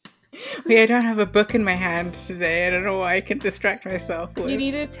I don't have a book in my hand today. I don't know what I can distract myself with. You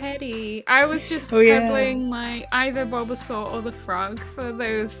need a teddy. I was just cuddling my either Bulbasaur or the Frog for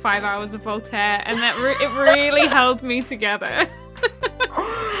those 5 hours of Voltaire, and that it really held me together.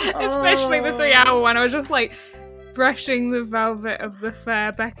 Especially the 3-hour one. I was just like brushing the velvet of the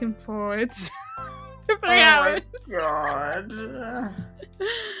fur back and forwards for 3 hours. My God.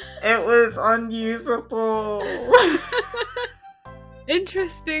 It was unusable.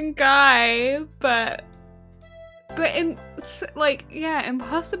 Interesting guy, but impossible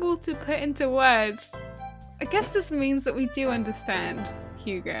to put into words. I guess this means that we do understand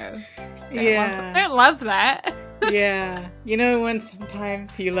Hugo. Don't love that. Yeah. You know when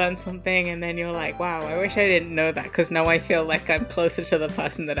sometimes you learn something and then you're like, wow, I wish I didn't know that because now I feel like I'm closer to the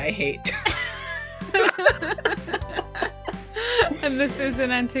person that I hate. And this is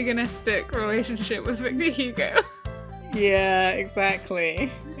an antagonistic relationship with Victor Hugo. Yeah,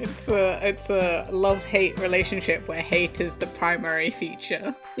 exactly. It's a love-hate relationship where hate is the primary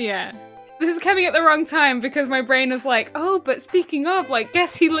feature. Yeah. This is coming at the wrong time because my brain is like, oh, but speaking of, like,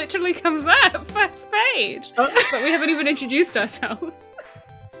 guess he literally comes up first page. But we haven't even introduced ourselves.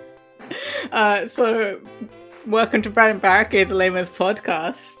 So, welcome to Brad and Barricades, Layma's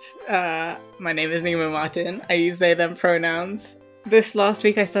podcast. My name is Nima Martin. I use they, them pronouns. This last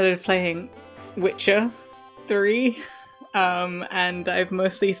week I started playing Witcher 3. And I've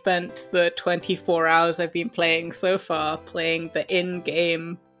mostly spent the 24 hours I've been playing so far playing the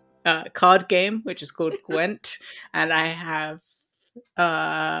in-game card game, which is called Gwent, and I have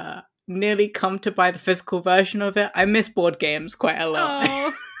nearly come to buy the physical version of it. I miss board games quite a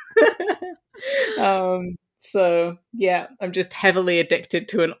lot. So yeah, I'm just heavily addicted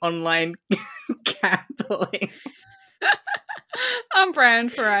to an online gambling. On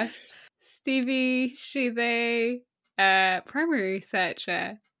brand for us. Stevie, she, they, primary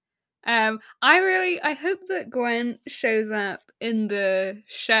researcher. I hope that Gwen shows up in the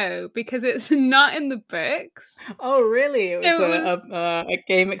show because it's not in the books. Oh, really? It was a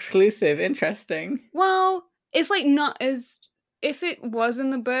game exclusive. Interesting. Well, it's like not as if it was in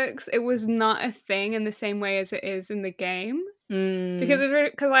the books, it was not a thing in the same way as it is in the game. Because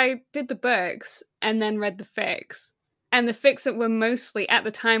I did the books and then read the fics, and the fics that were mostly at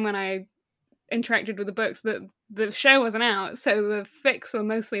the time when I interacted with the books, that the show wasn't out, so the fics were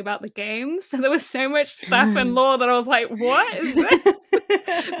mostly about the games. So there was so much stuff and lore that I was like, what is this?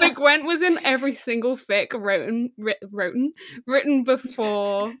 But Gwent was in every single fic written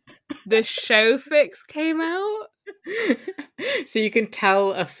before the show fics came out. So you can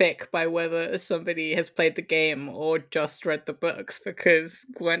tell a fic by whether somebody has played the game or just read the books because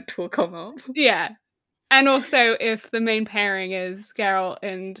Gwent will come up. Yeah. And also if the main pairing is Geralt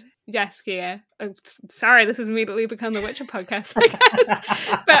and Jaskier. I'm sorry, this has immediately become the Witcher podcast, I guess.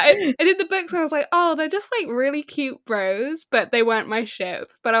 But I did the books and I was like, oh, they're just like really cute bros, but they weren't my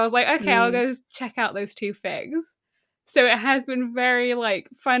ship. But I was like, okay, I'll go check out those two figs. So it has been very like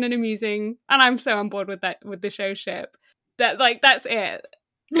fun and amusing, and I'm so on board with that, with the show ship. That like that's it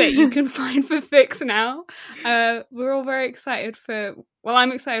that you can find for fics now. We're all very excited for. Well,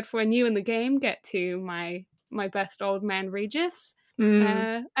 I'm excited for when you and the game get to my best old man Regis.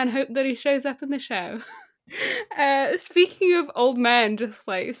 And hope that he shows up in the show. Speaking of old men just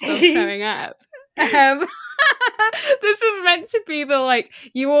like still showing up, this is meant to be the like,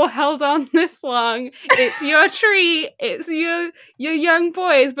 you all held on this long, it's your treat, it's your young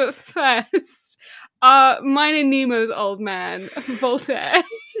boys, but first mine and Nemo's old man Voltaire.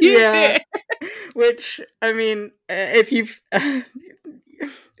 Yeah, which I mean, if you've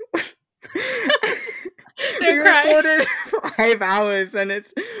we recorded 5 hours and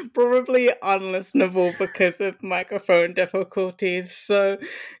it's probably unlistenable because of microphone difficulties, so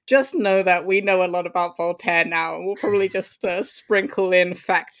just know that we know a lot about Voltaire now, and we'll probably just sprinkle in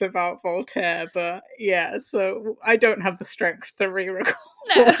facts about Voltaire, but yeah, so I don't have the strength to re-record.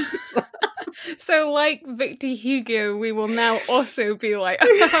 No. So like Victor Hugo, we will now also be like,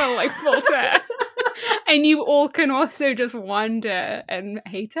 like Voltaire. And you all can also just wonder and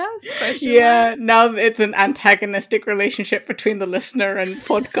hate us? Yeah, now it's an antagonistic relationship between the listener and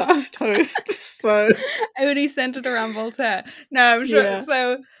podcast host, so... Only centered around Voltaire. No, I'm sure. Yeah.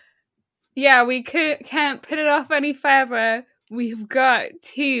 So, yeah, we can't put it off any further. We've got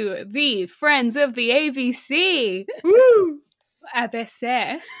to the Friends of the ABC. Woo!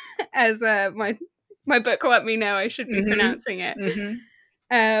 ABC, as my book let me know I should be pronouncing it.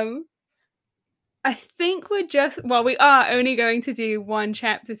 I think we are only going to do one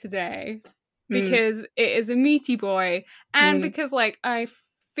chapter today because it is a meaty boy, and because like I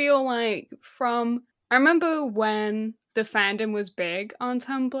feel like I remember when the fandom was big on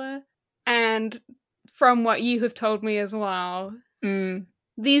Tumblr, and from what you have told me as well,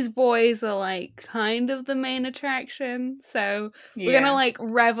 these boys are like kind of the main attraction, so we're gonna like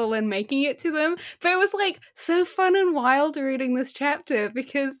revel in making it to them. But it was like so fun and wild reading this chapter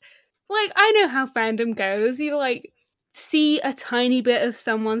because like I know how fandom goes. You like see a tiny bit of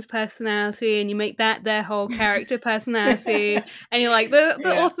someone's personality and you make that their whole character personality and you're like the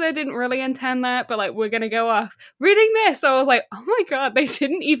author didn't really intend that, but like we're gonna go off. Reading this, I was like, oh my god, they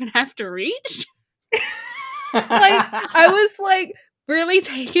didn't even have to reach. Like I was like really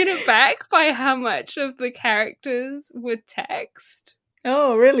taken aback by how much of the characters were text.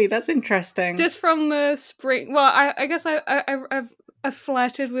 Oh, really? That's interesting. Just from the spring. Well, I guess I've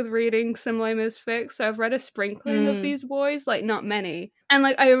flirted with reading Simile Misfits, so I've read a sprinkling of these boys, like not many. And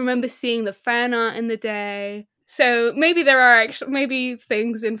like I remember seeing the fan art in the day. So maybe there are maybe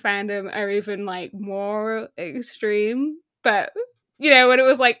things in fandom are even like more extreme. But you know, when it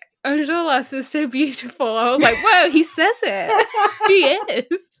was like Angelas is so beautiful, I was like, whoa, he says it. He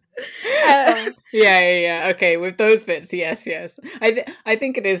is. Yeah. Okay, with those bits, yes. I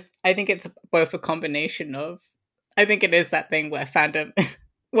think it is. I think it's both a combination of. I think it is that thing where fandom.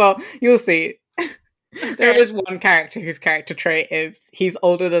 Well, you'll see. Okay. There is one character whose character trait is he's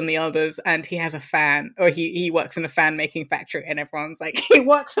older than the others, and he has a fan, or he works in a fan making factory, and everyone's like, he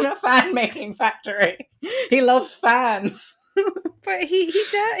works in a fan making factory. He loves fans. But he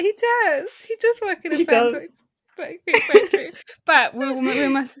does work in a fan factory. But we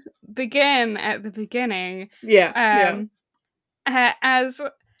must begin at the beginning. As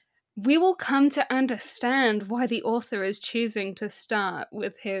we will come to understand why the author is choosing to start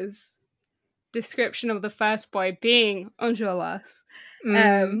with his description of the first boy being Enjolras.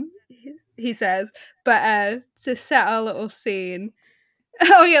 He says, but to set our little scene.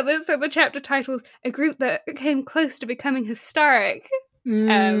 Oh yeah, so the chapter titles a group that came close to becoming historic.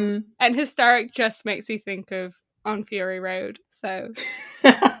 And historic just makes me think of On Fury Road. So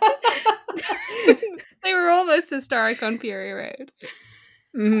they were almost historic on Fury Road.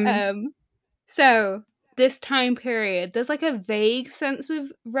 So this time period, there's like a vague sense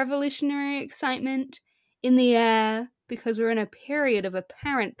of revolutionary excitement in the air because we're in a period of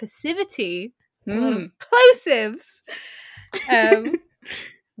apparent passivity. A lot of plosives.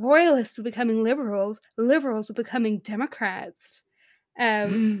 Royalists were becoming liberals were becoming Democrats.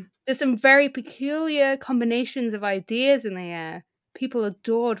 There's some very peculiar combinations of ideas in the air. People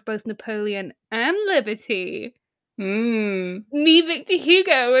adored both Napoleon and liberty. Me, Victor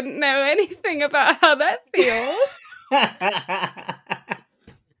Hugo, wouldn't know anything about how that feels.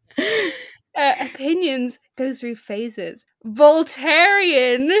 Opinions go through phases.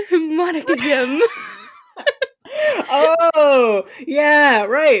 Voltairean monarchism. Oh, yeah,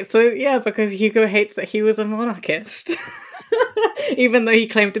 right. So, yeah, because Hugo hates that he was a monarchist. Even though he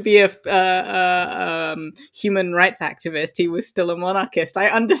claimed to be a human rights activist, he was still a monarchist. I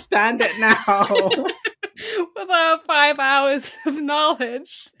understand it now. With our 5 hours of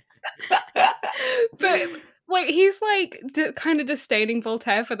knowledge. But, like, he's, like, kind of disdaining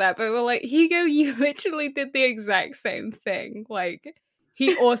Voltaire for that. But we're like, Hugo, you literally did the exact same thing. Like,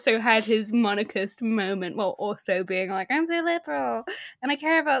 he also had his monarchist moment while also being like, I'm so liberal and I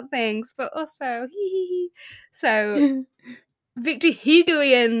care about things, but also, So, Victor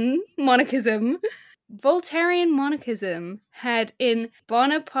Hugoian monarchism. Voltairean monarchism had in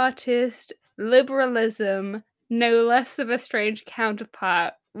Bonapartist liberalism no less of a strange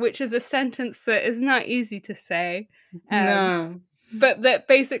counterpart, which is a sentence that is not easy to say. No. But that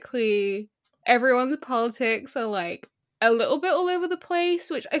basically everyone's politics are like a little bit all over the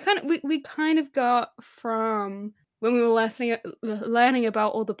place, which we kind of got from when we were learning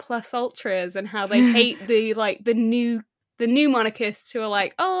about all the plus ultras and how they hate the new monarchists who are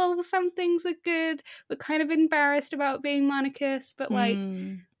like, oh, some things are good. We're kind of embarrassed about being monarchists, but like,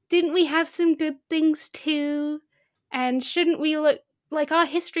 didn't we have some good things too? And shouldn't we look like our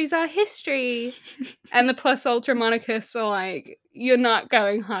history's our history? And the plus ultra monarchists are like, you're not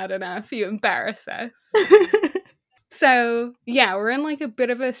going hard enough. You embarrass us. So, yeah, we're in like a bit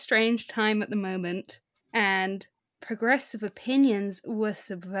of a strange time at the moment, and progressive opinions were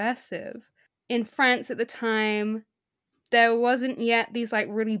subversive. In France at the time, there wasn't yet these like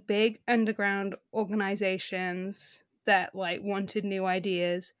really big underground organizations that like wanted new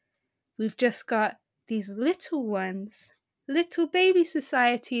ideas. We've just got these little ones, little baby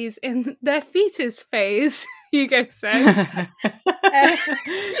societies in their fetus phase, Hugo says.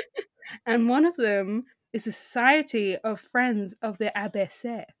 And one of them is a society of friends of the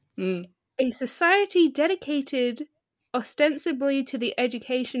ABC. A society dedicated ostensibly to the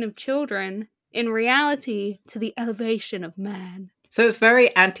education of children, in reality to the elevation of man. So it's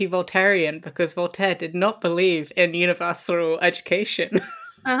very anti-Voltairian because Voltaire did not believe in universal education.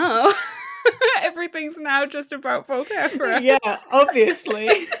 Oh. Everything's now just about Voltaire for us. Yeah,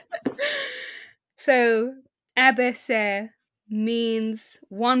 obviously. So, abaissé means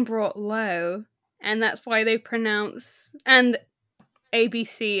one brought low, and that's why they pronounce, and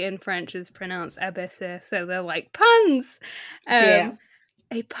ABC in French is pronounced abaissé, so they're like puns. Yeah.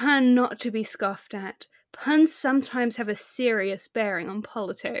 A pun not to be scoffed at. Puns sometimes have a serious bearing on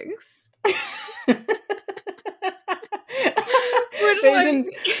politics.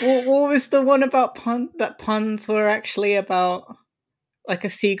 What was the one about that puns were actually about like a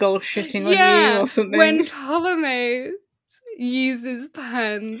seagull shitting on you or something? When Ptolemy uses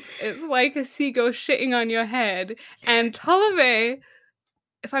puns, it's like a seagull shitting on your head. And Ptolemy,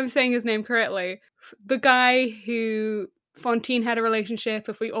 if I'm saying his name correctly, the guy who Fantine had a relationship,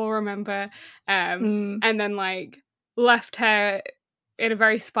 if we all remember, and then like left her in a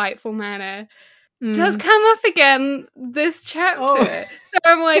very spiteful manner, does come up again this chapter. Oh. So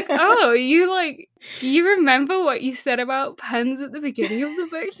I'm like, oh, do you remember what you said about puns at the beginning of the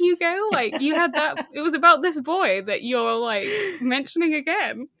book, Hugo? Like, you had that, it was about this boy that you're like mentioning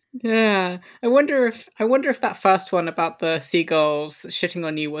again. Yeah. I wonder if that first one about the seagulls shitting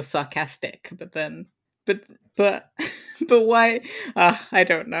on you was sarcastic, but why? I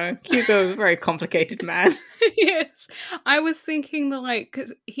don't know. Hugo's a very complicated man. Yes. I was thinking that, like,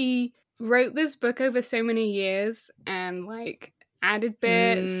 because he wrote this book over so many years and, like, added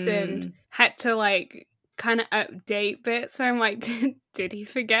bits and had to, like, kind of update bits. So I'm like, did he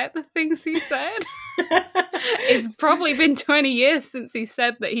forget the things he said? It's probably been 20 years since he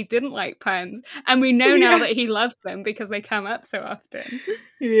said that he didn't like puns, and we know now that he loves them because they come up so often.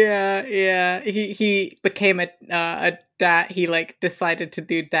 Yeah. He became a dad. He like decided to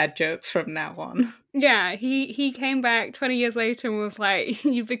do dad jokes from now on. Yeah, he came back 20 years later and was like,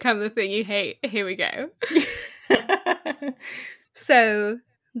 "You've become the thing you hate. Here we go." So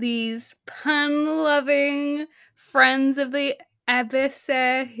these pun-loving friends of the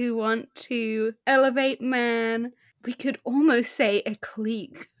abaissé who want to elevate man, we could almost say a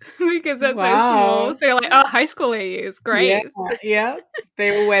clique because that's so small. So you're like, oh, high school AUs, great. Yeah.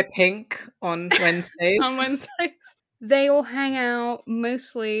 They all wear pink on Wednesdays. On Wednesdays. They all hang out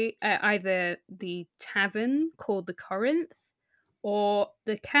mostly at either the tavern called the Corinth or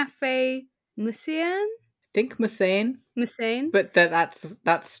the Café Musain. I think Musain. Musain. But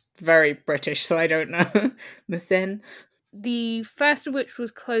that's very British, so I don't know. Musain. The first of which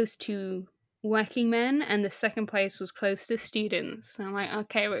was close to working men, and the second place was close to students. So I'm like,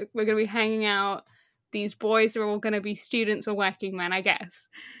 okay, we're going to be hanging out. These boys are all going to be students or working men, I guess.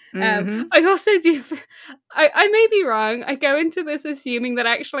 I also do... I may be wrong. I go into this assuming that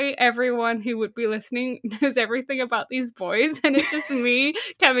actually everyone who would be listening knows everything about these boys, and it's just me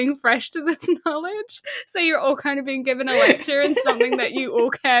coming fresh to this knowledge. So you're all kind of being given a lecture in something that you all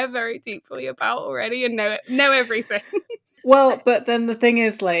care very deeply about already and know everything. Well, but then the thing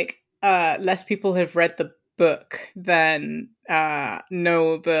is, like, less people have read the book than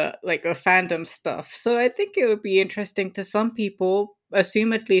know the fandom stuff. So I think it would be interesting to some people.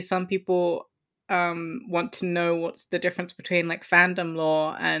 Assumedly, some people want to know what's the difference between like fandom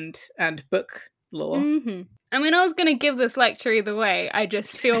lore and book lore. Mm-hmm. I mean, I was going to give this lecture either way. I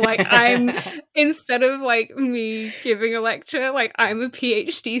just feel like I'm, instead of like me giving a lecture, like I'm a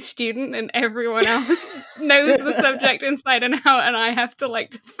PhD student and everyone else knows the subject inside and out, and I have to like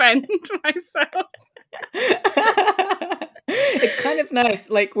defend myself. It's kind of nice,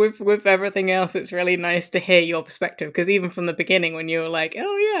 like with everything else, it's really nice to hear your perspective, because even from the beginning when you were like,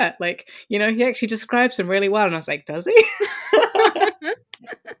 oh yeah, like, you know, he actually describes them really well, and I was like, does he?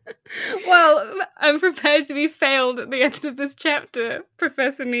 Well, I'm prepared to be failed at the end of this chapter,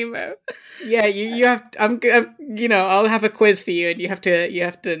 Professor Nemo. Yeah, you have. I'll have a quiz for you, and you have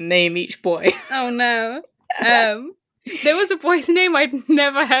to name each boy. Oh no. There was a boy's name I'd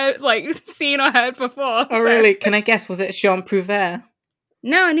never seen or heard before. Oh, really? Can I guess? Was it Jean Prouvaire?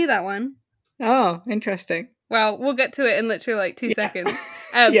 No, I knew that one. Oh, interesting. Well, we'll get to it in literally like 2 seconds.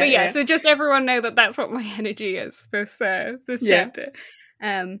 So just everyone know that that's what my energy is this chapter.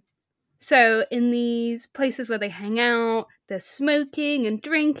 So in these places where they hang out, there's smoking and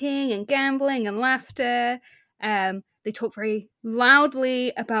drinking and gambling and laughter. They talk very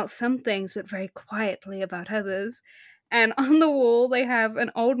loudly about some things, but very quietly about others. And on the wall, they have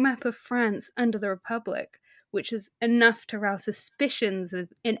an old map of France under the Republic, which is enough to rouse suspicions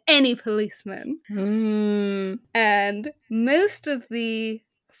in any policeman. And most of the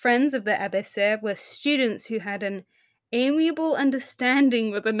friends of the abaissé were students who had an amiable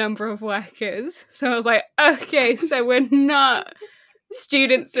understanding with a number of workers. So I was like, okay, so we're not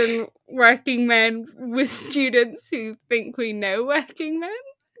students and working men with students who think we know working men.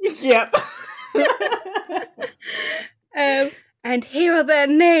 Yep. And here are their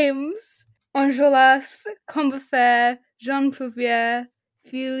names: Enjolras, Combeferre, Jean Prouvaire,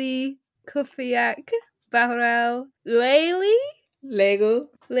 Feuilly, Couffillac, Barrel, L'Aigle.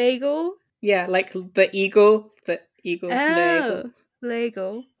 Yeah, like the eagle. Oh,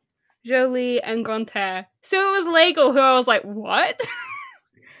 L'Aigle. Joly and Grantaire. So it was L'Aigle who I was like, what?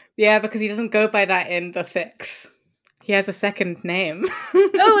 Yeah, because he doesn't go by that in the fics. He has a second name.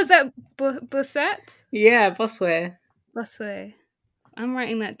 Oh, is that Bossuet? Yeah, Bossuet. Bossuet. I'm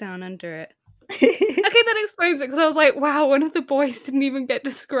writing that down under it. Okay, that explains it, because I was like, wow, one of the boys didn't even get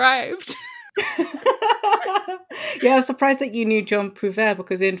described. Yeah, I was surprised that you knew Jean Prouvaire,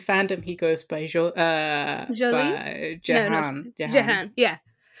 because in fandom he goes by Joly? by Jehan. Jehan, yeah.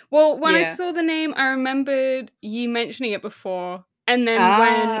 Well, when I Yeah. saw the name, I remembered you mentioning it before, and then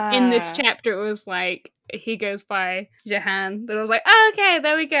when in this chapter it was like, he goes by Jehan, that I was like, oh, okay,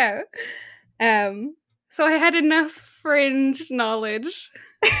 there we go. So I had enough fringe knowledge.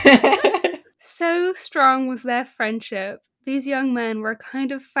 So strong was their friendship. These young men were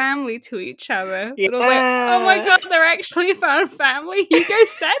kind of family to each other. Yeah. But I was like, oh my god, they're actually found family. Hugo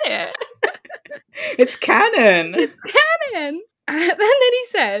said it. It's canon. It's canon. And then he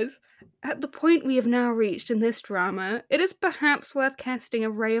says, at the point we have now reached in this drama, it is perhaps worth casting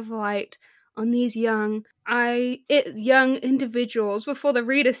a ray of light on these young individuals before the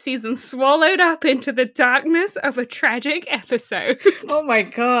reader sees them swallowed up into the darkness of a tragic episode. Oh my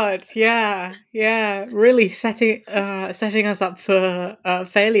god, yeah, really setting us up for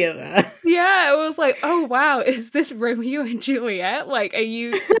failure there. Yeah, it was like, oh wow, is this Romeo and Juliet? Like, are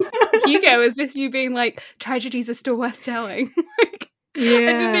you, Hugo, is this you being like, tragedies are still worth telling? Like, Yeah.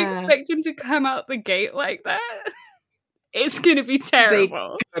 I didn't expect him to come out the gate like that. It's gonna be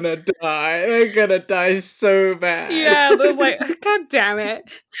terrible. They're gonna die so bad. Yeah, I was like, god damn it.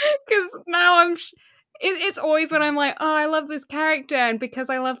 Because now it's always when I'm like, oh, I love this character, and because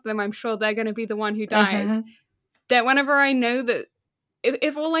I love them, I'm sure they're gonna be the one who dies. Uh-huh. That whenever I know that,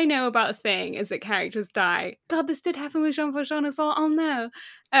 if all I know about a thing is that characters die, god, this did happen with Jean Valjean as well, oh no.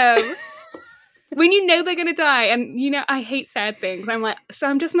 When you know they're gonna die, and you know, I hate sad things, I'm like, so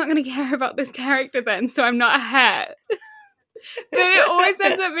I'm just not gonna care about this character then, so I'm not hurt. But it always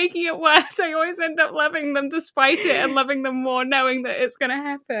ends up making it worse. I always end up loving them despite it, and loving them more knowing that it's gonna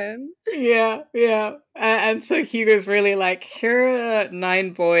happen. Yeah. And so Hugo's really like, here are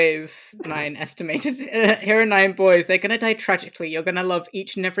 9 boys, 9 estimated, here are 9 boys, they're gonna die tragically, you're gonna love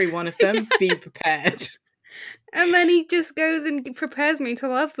each and every one of them, be prepared. And then he just goes and prepares me to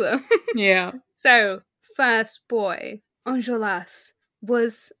love them. Yeah. So, first boy, Enjolras,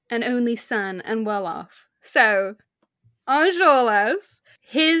 was an only son and well off. So, Enjolras,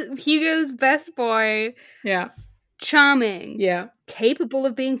 Hugo's best boy, Yeah. charming, Yeah. capable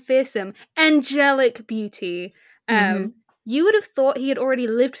of being fearsome, angelic beauty. Mhm. You would have thought he had already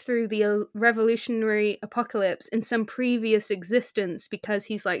lived through the revolutionary apocalypse in some previous existence because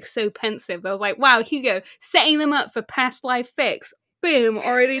he's like so pensive. I was like, wow, Hugo, setting them up for past life fics. Boom,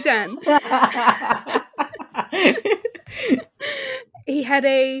 already done. He had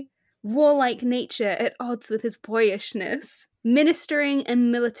a warlike nature at odds with his boyishness, ministering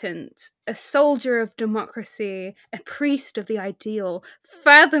and militant, a soldier of democracy, a priest of the ideal,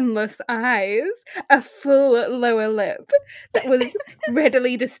 fathomless eyes, a full lower lip that was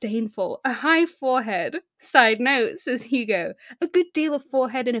readily disdainful, a high forehead. Side note, says Hugo, a good deal of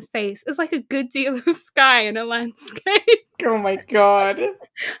forehead in a face is like a good deal of sky in a landscape. Oh my god.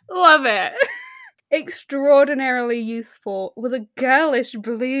 Love it. Extraordinarily youthful, with a girlish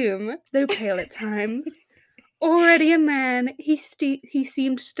bloom, though pale at times. Already a man, he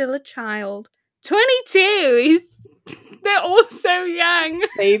seemed still a child. 22! They're all so young.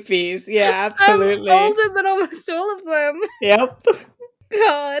 Babies, yeah, absolutely. I'm older than almost all of them. Yep.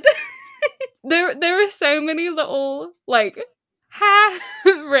 God. There are so many little, like,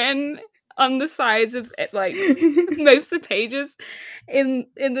 written on the sides of it, like most of the pages in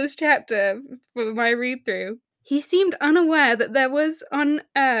this chapter for my read through. He seemed unaware that there was on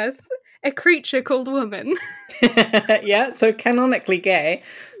Earth a creature called woman. Yeah, so canonically gay.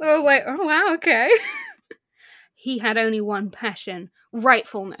 I was like, oh wow, okay. He had only one passion,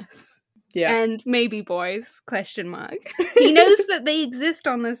 rightfulness. Yeah. And maybe boys, question mark. He knows that they exist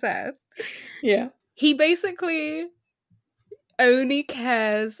on this Earth. Yeah. He basically only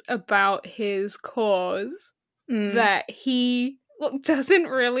cares about his cause, that he doesn't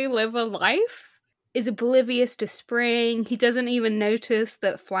really live a life, is oblivious to spring, he doesn't even notice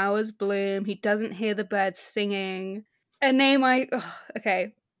that flowers bloom, he doesn't hear the birds singing. A name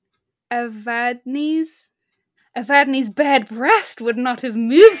okay. Evadne's bared breast would not have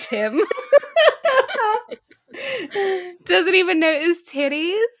moved him. Doesn't even notice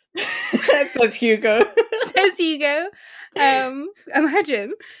titties. Says Hugo. Says Hugo.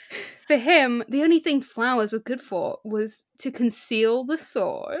 Imagine, for him, the only thing flowers were good for was to conceal the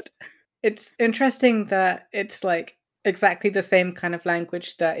sword. It's interesting that it's like exactly the same kind of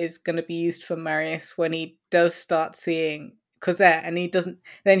language that is going to be used for Marius when he does start seeing Cosette, and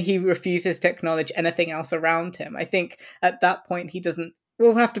he refuses to acknowledge anything else around him. I think at that point he doesn't.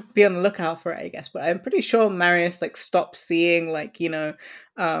 We'll have to be on the lookout for it, I guess. But I'm pretty sure Marius like stops seeing the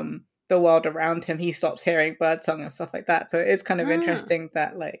world around him. He stops hearing birdsong and stuff like that. So it is kind of interesting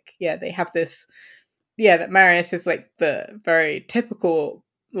that they have this. Yeah, that Marius is like the very typical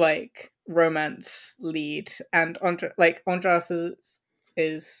like romance lead, and Andras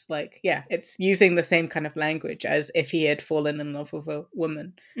is like, yeah, it's using the same kind of language as if he had fallen in love with a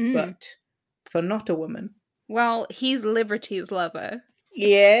woman, but for not a woman. Well, he's Liberty's lover.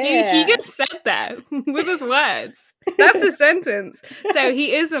 Yeah. He just said that with his words. That's a sentence. So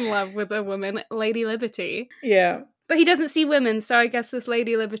he is in love with a woman, Lady Liberty. Yeah. But he doesn't see women, so I guess this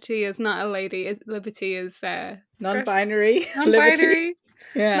Lady Liberty is not a lady. Liberty is non-binary. Non-binary.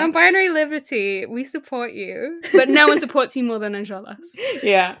 Yeah. Non-binary Liberty. We support you. But no one supports you more than Enjolras.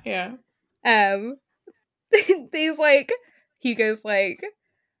 Yeah. Hugo's like,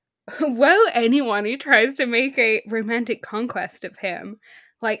 well, anyone who tries to make a romantic conquest of him.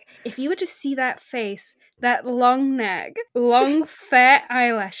 Like, if you were to see that face, that long neck, long fair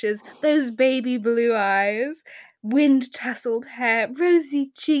eyelashes, those baby blue eyes, wind-tasseled hair,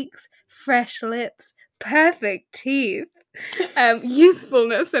 rosy cheeks, fresh lips, perfect teeth,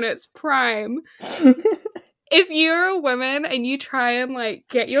 youthfulness in its prime. If you're a woman and you try and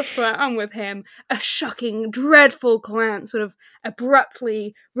get your foot on with him, a shocking, dreadful glance would have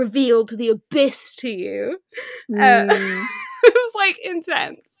abruptly revealed the abyss to you. It was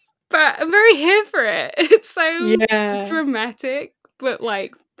intense, but I'm very here for it. It's so dramatic, but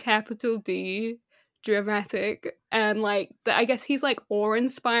capital D dramatic, and I guess he's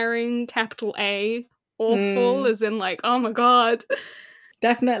awe-inspiring, capital A, awful, as in oh my god.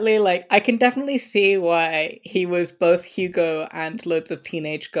 Definitely, I can definitely see why he was both Hugo and loads of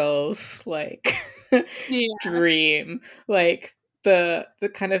teenage girls, dream. The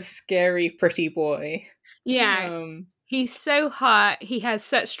kind of scary, pretty boy. Yeah. He's so hot, he has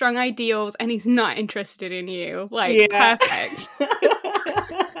such strong ideals, and he's not interested in you. Perfect.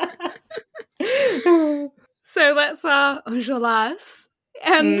 So that's our Enjolras.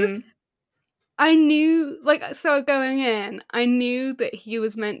 And I knew, going in, I knew that he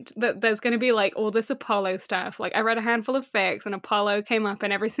was that there's going to be, all this Apollo stuff. I read a handful of fics, and Apollo came up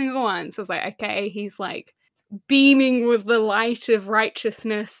in every single one. So I was like, okay, he's, beaming with the light of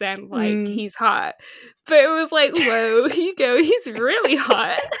righteousness, and, he's hot. But it was whoa, Hugo, he's really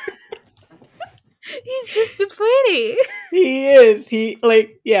hot. He's just so pretty. He is.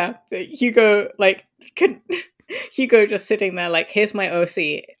 Hugo, Hugo just sitting there here's my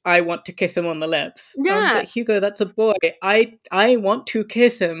OC, I want to kiss him on the lips. Yeah. But Hugo, that's a boy. I want to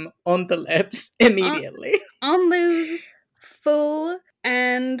kiss him on the lips immediately. On those full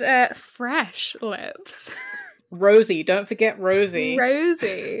and fresh lips. Rosy, don't forget Rosie.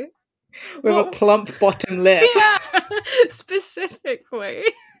 Rosie. With a plump bottom lip. Yeah, specifically.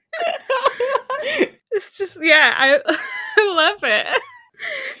 It's just, I love it.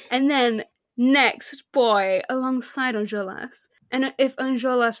 And then next boy alongside Enjolras. And if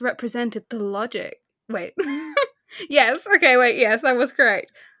Enjolras represented the logic... Wait. Yes, I was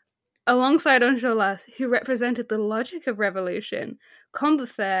correct. Alongside Enjolras, who represented the logic of revolution,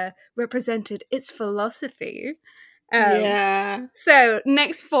 Combeferre represented its philosophy. So,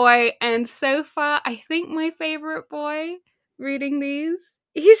 next boy, and so far, I think my favourite boy reading these.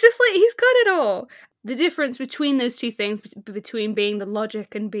 He's just he's got it all. The difference between those two things, between being the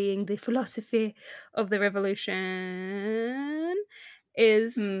logic and being the philosophy of the revolution,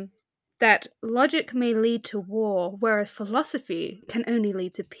 is that logic may lead to war, whereas philosophy can only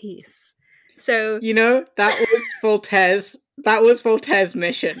lead to peace. So that was Voltaire's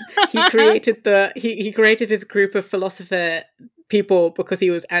mission. He created he created his group of philosopher people because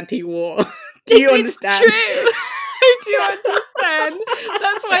he was anti-war. Do you understand? It's true. I do understand.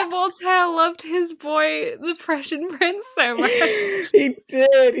 That's why Voltaire loved his boy, the Prussian prince, so much. He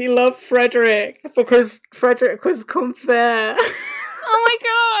did. He loved Frederick because Frederick was Combeferre. Oh my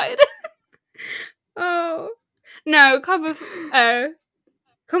god. Oh no, Combeferre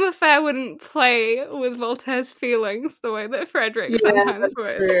wouldn't play with Voltaire's feelings the way that Frederick sometimes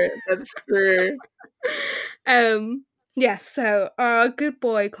would. That's true. Yeah, so our good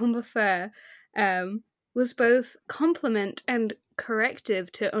boy Combeferre was both complement and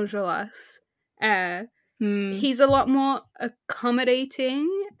corrective to Enjolras. He's a lot more accommodating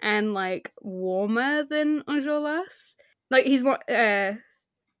and like warmer than Enjolras. Like he's more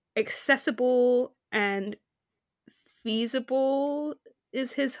accessible and feasible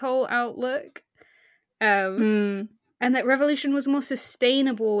is his whole outlook. And that revolution was more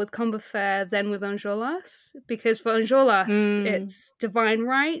sustainable with Combeferre than with Enjolras, because for Enjolras it's divine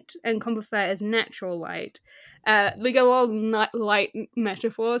right and Combeferre is natural light. We get a lot of light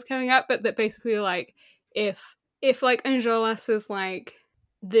metaphors coming up, but that basically like if like Enjolras is like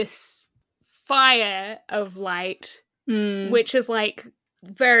this fire of light, which is like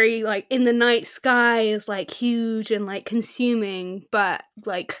very like in the night sky is like huge and like consuming, but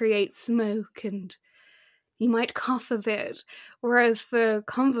like creates smoke and you might cough a bit. Whereas for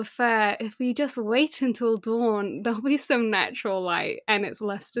Combeferre, if we just wait until dawn, there'll be some natural light and it's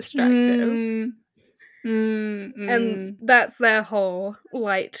less destructive. And that's their whole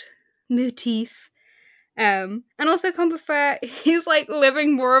light motif. And also Combeferre, he's like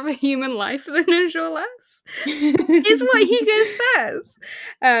living more of a human life than Enjolras, is what Hugo says.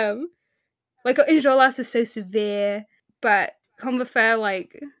 Like Enjolras is so severe, but Combeferre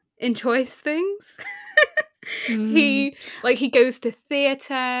like enjoys things. He goes to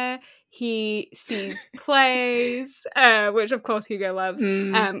theatre, he sees plays, which of course Hugo loves.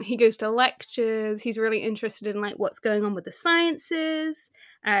 He goes to lectures, he's really interested in like what's going on with the sciences.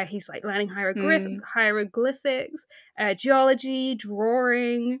 He's like learning hieroglyphics, geology,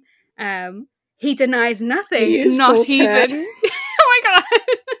 drawing. He denies nothing, not Voltaire. even. Oh my god.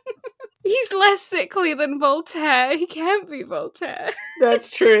 He's less sickly than Voltaire. He can't be Voltaire. That's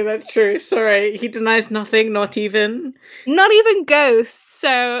true. Sorry, he denies nothing, not even ghosts,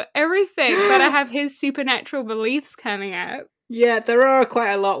 so everything better have his supernatural beliefs coming out. Yeah, there are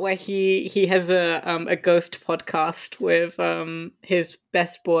quite a lot where he has a ghost podcast with his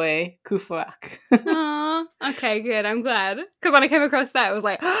best boy, Courfeyrac. Aww, okay, good, I'm glad. Because when I came across that, I was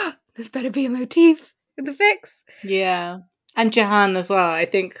like, oh, this better be a motif in the fix. Yeah. And Jahan as well. I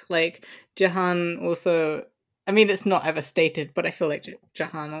think, like, Jahan also... I mean, it's not ever stated, but I feel like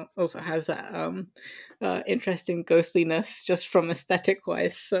Jahan also has that interesting ghostliness just from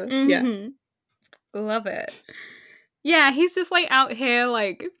aesthetic-wise. So, yeah. Love it. Yeah, he's just, like, out here,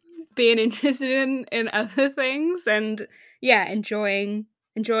 like, being interested in other things and, yeah, enjoying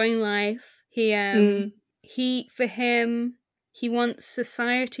life. For him, he wants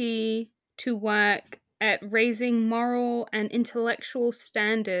society to work at raising moral and intellectual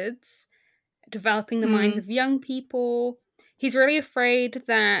standards, developing the minds of young people. He's really afraid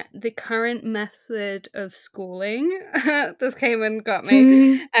that the current method of schooling, this came and got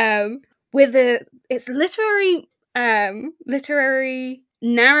me, with its literary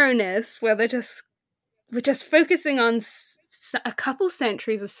narrowness, where we're just focusing on a couple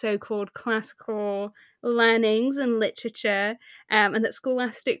centuries of so-called classical learnings and literature, and that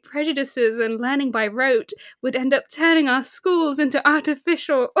scholastic prejudices and learning by rote would end up turning our schools into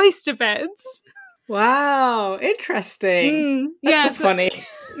artificial oyster beds. Wow, interesting. That's funny.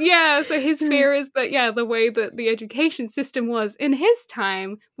 Yeah, so his fear is that, the way that the education system was in his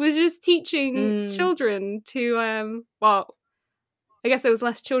time was just teaching children to, I guess there was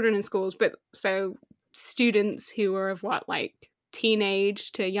less children in schools, but so students who were of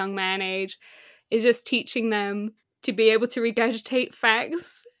teenage to young man age, is just teaching them to be able to regurgitate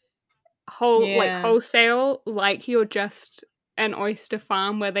facts wholesale, like you're just an oyster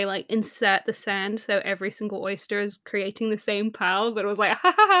farm where they insert the sand so every single oyster is creating the same pile. That it was like,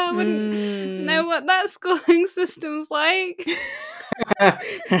 I wouldn't know what that schooling system's like.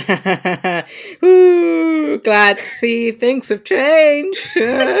 Ooh, glad to see things have changed. You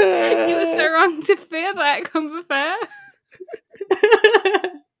were so wrong to fear that, Combeferre.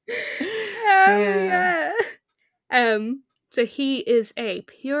 So he is a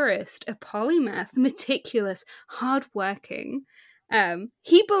purist, a polymath, meticulous, hardworking.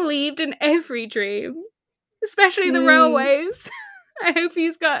 He believed in every dream, especially the railways. I hope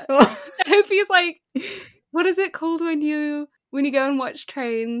he's like, what is it called when you go and watch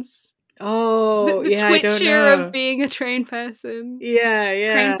trains? Oh, the I don't twitcher know. Of being a train person.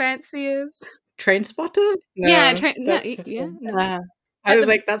 Yeah. Train fanciers. Train spotter? No, yeah. I was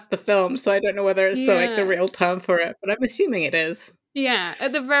like, that's the film, so I don't know whether it's the real term for it, but I'm assuming it is. Yeah,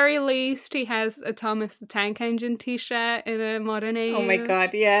 at the very least, he has a Thomas the Tank Engine t-shirt in a modern AU. Oh my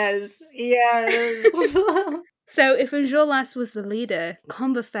god, yes. So if Enjolras was the leader,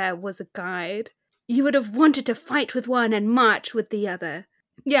 Combeferre was a guide. You would have wanted to fight with one and march with the other.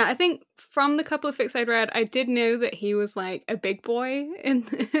 Yeah, I think from the couple of fics I'd read, I did know that he was like a big boy in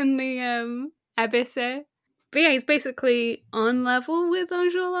the ABC. But yeah, he's basically on level with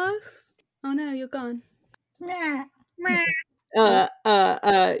Enjolras. Oh no, you're gone.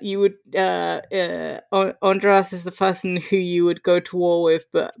 You would Andras is the person who you would go to war with,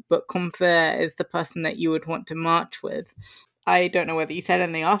 but Comfer is the person that you would want to march with. I don't know whether you said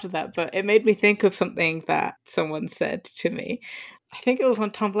anything after that, but it made me think of something that someone said to me. I think it was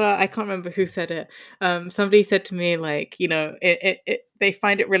on Tumblr. I can't remember who said it. Somebody said to me, like, you know, they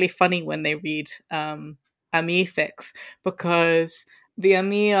find it really funny when they read Ami fics, because the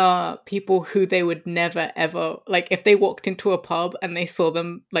Ami are people who they would never ever, like, if they walked into a pub and they saw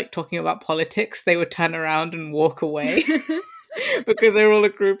them like talking about politics, they would turn around and walk away because they're all a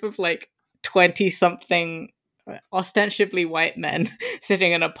group of like 20 something ostensibly white men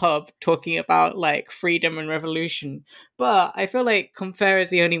sitting in a pub talking about like freedom and revolution. But I feel like Comfer is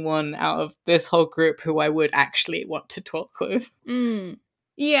the only one out of this whole group who I would actually want to talk with.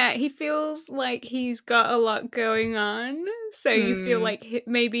 Yeah, he feels like he's got a lot going on. So you feel like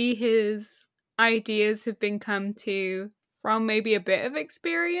maybe his ideas have been come to from maybe a bit of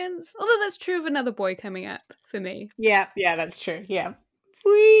experience. Although that's true of another boy coming up for me. Yeah, that's true. Yeah.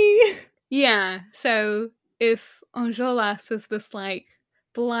 Whee! Yeah, so if Enjolras is this like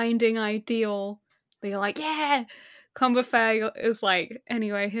blinding ideal, they're like, yeah, Combeferre is like,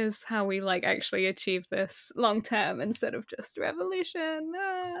 anyway, here's how we like actually achieve this long term instead of just revolution.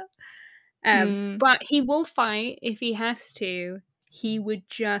 But he will fight if he has to. He would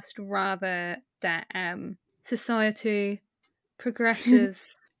just rather that society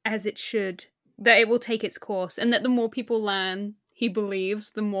progresses as it should, that it will take its course, and that the more people learn, he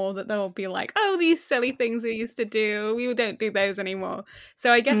believes, the more that they'll be like, oh, these silly things we used to do, we don't do those anymore.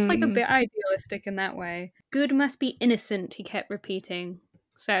 So I guess like a bit idealistic in that way. Good must be innocent, he kept repeating.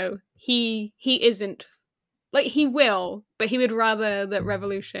 So he isn't, like, he will, but he would rather that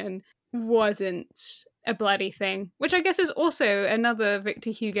revolution wasn't a bloody thing, which I guess is also another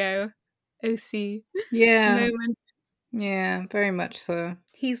Victor Hugo OC moment. Yeah, very much so.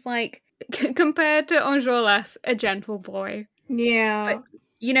 He's like, compared to Enjolras, a gentle boy. Yeah. But,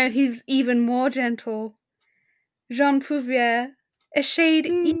 you know, he's even more gentle. Jean Prouvaire, a shade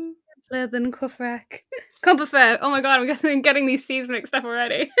even gentler than Courfeyrac. Combeferre. Oh my god, I'm getting these C's mixed up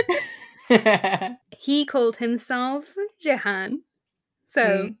already. He called himself Jehan.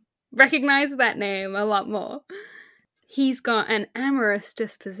 So, recognize that name a lot more. He's got an amorous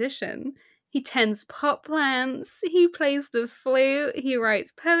disposition. He tends pot plants, he plays the flute, he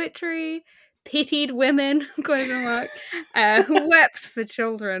writes poetry, pitied women, wept for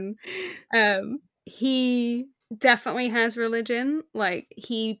children. He definitely has religion. Like,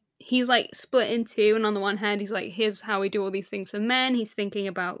 he's like split in two, and on the one hand, he's like, here's how we do all these things for men. He's thinking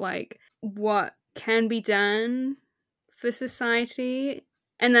about like what can be done for society.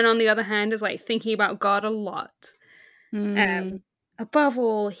 And then on the other hand is like thinking about God a lot. Above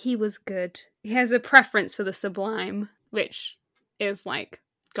all, he was good. He has a preference for the sublime, which is like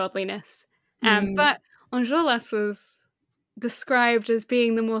godliness. But Enjolras was described as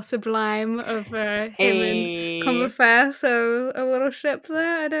being the more sublime of him and Combeferre, so a little ship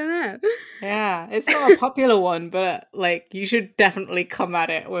there, I don't know. Yeah, it's not a popular one, but like you should definitely come at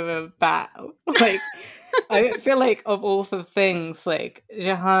it with a bat. Like, I feel like of all the things, like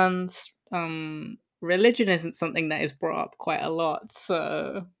Jehan's religion isn't something that is brought up quite a lot,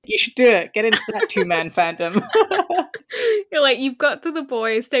 so you should do it. Get into that two-man fandom. You're like, you've got to the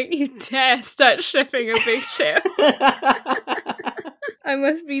boys, don't you dare start shipping a big ship. I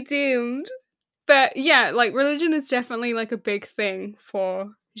must be doomed. But yeah, like religion is definitely like a big thing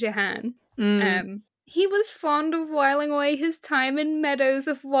for Jehan. He was fond of whiling away his time in meadows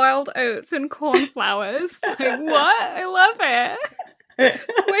of wild oats and cornflowers. Like, what? I love it.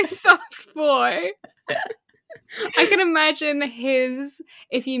 My soft boy. I can imagine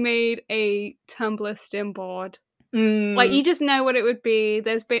if you made a Tumblr stim board. Like, you just know what it would be.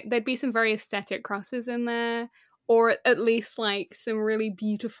 There'd be some very aesthetic crosses in there, or at least like some really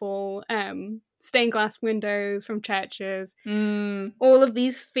beautiful stained glass windows from churches. All of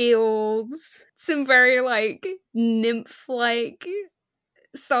these fields, some very like nymph-like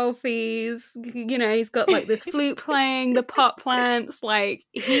selfies. You know, he's got like this flute playing, the pot plants. Like,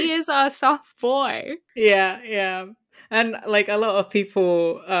 he is our soft boy. Yeah. And like a lot of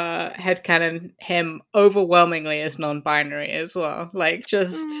people headcanon him overwhelmingly as non-binary as well. Like,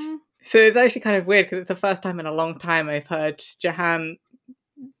 just so it's actually kind of weird because it's the first time in a long time I've heard Jehan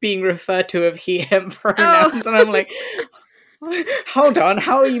being referred to of he him pronouns, and I'm like, Hold on,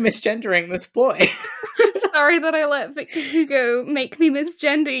 how are you misgendering this boy? Sorry that I let Victor Hugo make me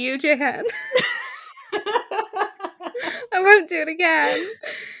misgender you, Jehan. I won't do it again.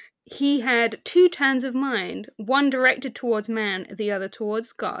 He had 2 turns of mind, one directed towards man, the other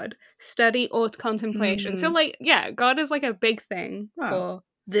towards God, study or contemplation. So, like, yeah, God is like a big thing for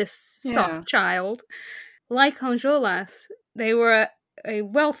this soft child. Like Enjolras, they were a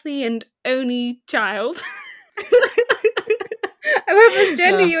wealthy and only child. I won't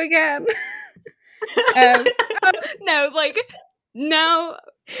misgender you again. No, like, now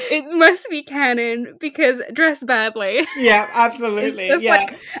it must be canon because Dress Badly. Yeah, absolutely. It's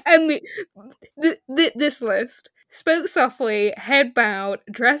like, this list: spoke softly, head bowed,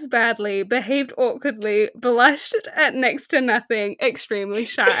 dressed badly, behaved awkwardly, blushed at next to nothing, extremely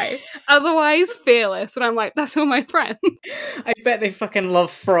shy, otherwise fearless. And I'm like, that's all my friends. I bet they fucking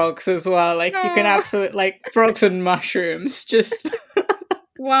love frogs as well. Like, you can absolutely, like, frogs and mushrooms, just...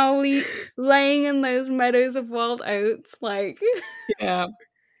 While laying in those meadows of wild oats, like...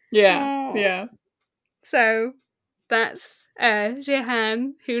 Yeah. So... That's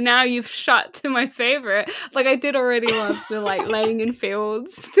Jehan, who now you've shot to my favorite. Like, I did already love the, like, laying in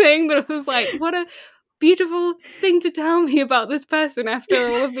fields thing, but it was like, what a beautiful thing to tell me about this person after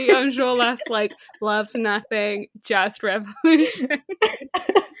all of the Enjolras, like, loves nothing, just revolution.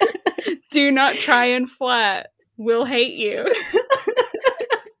 Do not try and flirt. We'll hate you.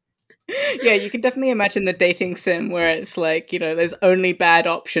 Yeah, you can definitely imagine the dating sim where it's like, you know, there's only bad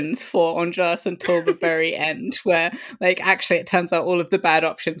options for Enjolras until the very end, where, like, actually it turns out all of the bad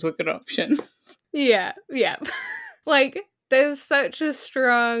options were good options. Yeah. Like, there's such a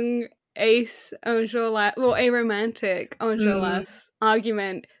strong ace Enjolras, well, a romantic Enjolras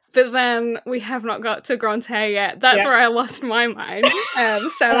argument, but then we have not got to Grantaire yet. That's where I lost my mind.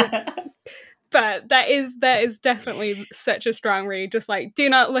 But that is definitely such a strong read. Just like, do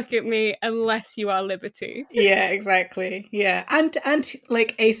not look at me unless you are Liberty. Yeah, exactly. Yeah, and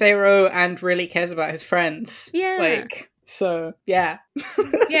like Ace Aero and really cares about his friends. Yeah, like, so yeah.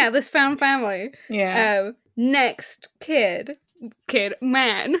 Yeah, this found family. Yeah. Next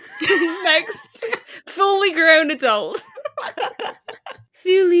man. Next fully grown adult.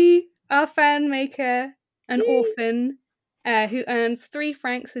 Fuli, our fan maker, an orphan. Who earns 3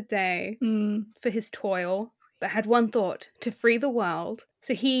 francs a day for his toil, but had one thought: to free the world.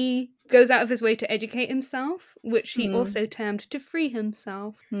 So he goes out of his way to educate himself, which he also termed to free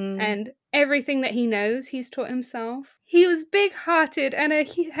himself. And everything that he knows, he's taught himself. He was big-hearted and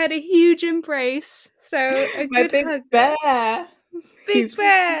he had a huge embrace. So a good big hug. Bear. Big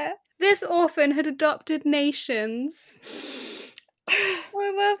Bear. This orphan had adopted nations.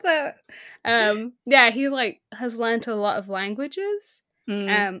 I love that. Yeah, he like has learned a lot of languages.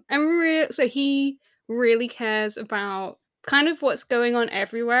 So he really cares about kind of what's going on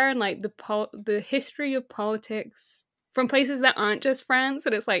everywhere and like the history of politics from places that aren't just France.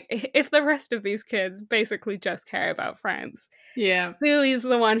 And it's like, if the rest of these kids basically just care about France, Fuli's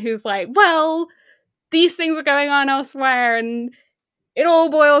the one who's like, well, these things are going on elsewhere, and it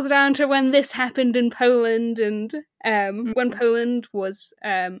all boils down to when this happened in Poland, and when Poland was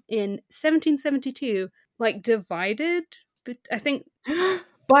in 1772, like divided, I think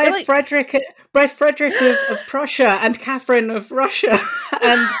by Frederick of Prussia and Catherine of Russia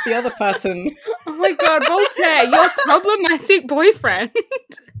and the other person. Oh my god, Voltaire, your problematic boyfriend.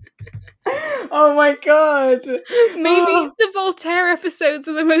 Oh my god. Maybe the Voltaire episodes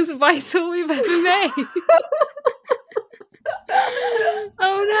are the most vital we've ever made.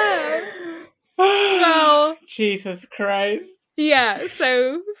 Oh no. Well, Jesus Christ. Yeah,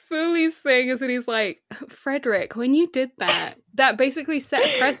 so Fuli's thing is that he's like, Frederick, when you did that, that basically set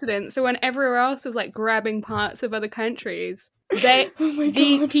a precedent. So when everywhere else is like grabbing parts of other countries,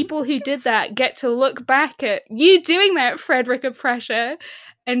 the people who did that get to look back at you doing that, Frederick of Prussia,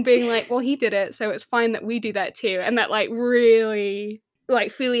 and being like, well, he did it, so it's fine that we do that too. And that like really,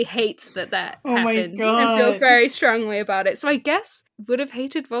 like, Fuli hates that happened and feels very strongly about it. So I guess would have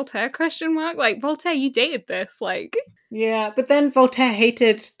hated Voltaire, ? Like, Voltaire, you dated this, like... Yeah, but then Voltaire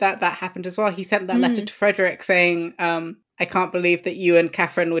hated that happened as well. He sent that letter to Frederick saying, I can't believe that you and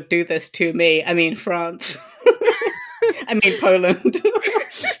Catherine would do this to me. I mean, France. I mean, Poland.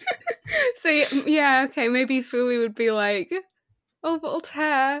 So, yeah, okay, maybe Fuli would be like, oh,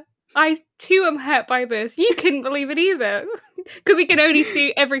 Voltaire, I too am hurt by this. You couldn't believe it either. Because we can only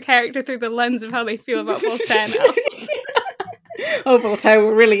see every character through the lens of how they feel about Voltaire now. Oh, Voltaire,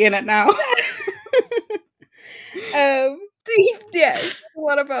 we're really in it now. Yes,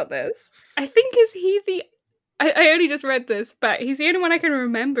 what about this? I think I only just read this, but he's the only one I can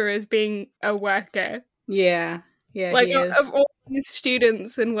remember as being a worker. Yeah. Yeah, Like, he is. of all these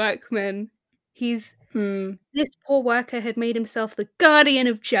students and workmen, he's this poor worker had made himself the guardian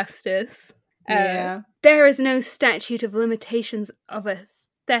of justice. Yeah. There is no statute of limitations of a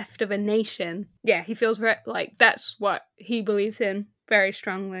theft of a nation. Yeah, he feels like that's what he believes in very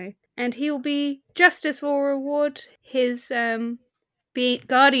strongly. And he will be, justice will reward his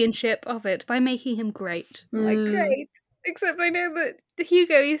guardianship of it by making him great. Like, great. Except I know that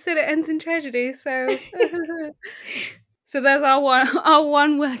Hugo, you said it ends in tragedy, so... So there's our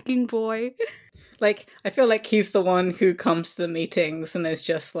one working boy. Like, I feel like he's the one who comes to the meetings and is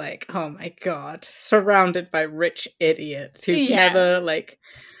just like, oh my god, surrounded by rich idiots who've never, like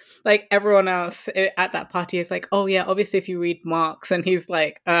everyone else at that party is like, oh yeah, obviously if you read Marx, and he's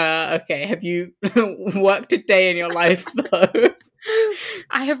like, okay, have you worked a day in your life though?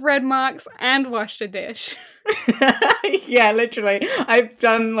 I have read Marx and washed a dish. Yeah, literally. I've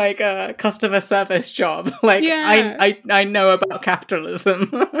done like a customer service job. Like, I know about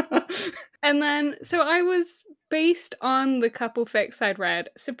capitalism. And then, so I was, based on the couple fics I'd read,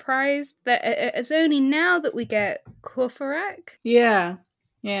 surprised that it's only now that we get Courfeyrac. Yeah.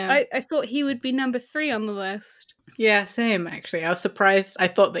 I thought he would be number 3 on the list. Yeah, same, actually. I was surprised. I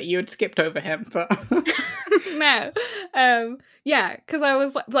thought that you had skipped over him, but... No. Yeah, because I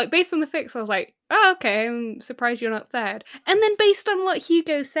was like, based on the fics, I was like, oh, okay, I'm surprised you're not third. And then based on what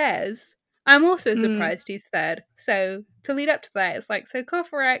Hugo says, I'm also surprised he's third. So, to lead up to that, it's like, so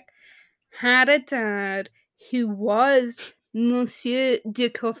Courfeyrac had a dad who was Monsieur de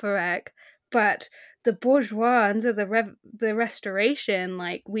Courfeyrac, but the bourgeois under the Restoration,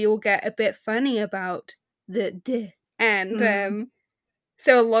 like, we all get a bit funny about the de. And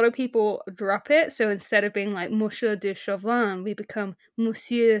so a lot of people drop it. So instead of being like Monsieur de Chauvin, we become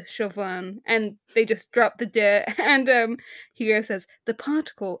Monsieur Chauvin, and they just drop the de. And Hugo says the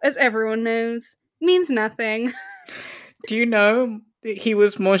particle, as everyone knows, means nothing. Do you know he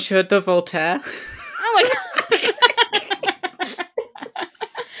was Monsieur de Voltaire? Oh my god!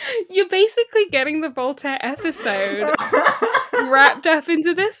 You're basically getting the Voltaire episode wrapped up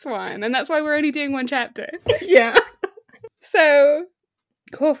into this one, and that's why we're only doing one chapter. Yeah. So,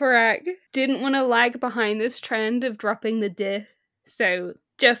 Courfeyrac didn't want to lag behind this trend of dropping the de, so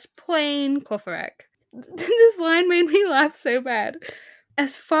just plain Courfeyrac. This line made me laugh so bad.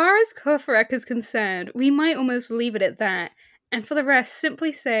 As far as Courfeyrac is concerned, we might almost leave it at that, and for the rest,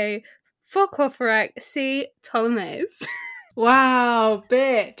 simply say, for Courfeyrac, see Ptolemais. Wow,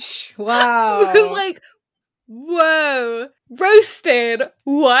 bitch. Wow. I was like, whoa, roasted.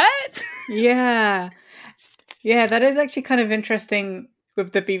 What? Yeah. Yeah, that is actually kind of interesting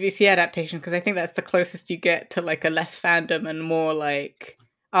with the BBC adaptation, because I think that's the closest you get to like a less fandom and more like,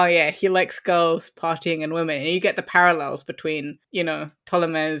 oh yeah, he likes girls, partying, and women. And you get the parallels between, you know,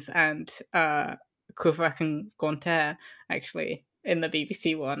 Ptolemais and Courfeyrac and Grantaire, actually, in the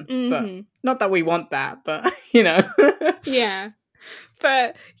BBC one. But not that we want that, but, you know. Yeah.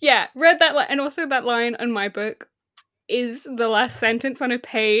 But, yeah, read that line. And also that line on my book is the last sentence on a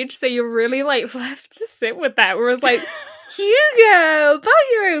page. So you're really, like, left to sit with that. Where it's like, Hugo, about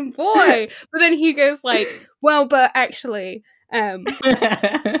your own boy. But then Hugo's like, well, but actually...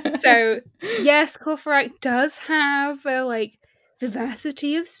 So, yes, Courfeyrac does have a, like,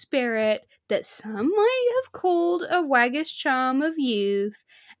 vivacity of spirit that some might have called a waggish charm of youth.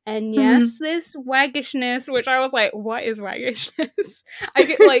 And yes, this waggishness, which I was like, what is waggishness? I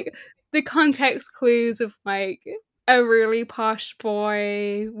get, like, the context clues of, like, a really posh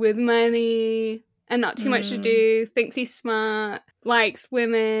boy with money and not too much to do, thinks he's smart, likes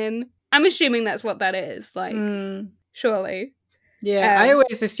women. I'm assuming that's what that is, like, surely. Yeah, I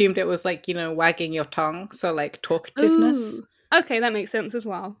always assumed it was like, you know, wagging your tongue, so like talkativeness. Ooh. Okay, that makes sense as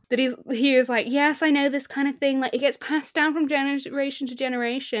well. That he is like, yes, I know this kind of thing, like it gets passed down from generation to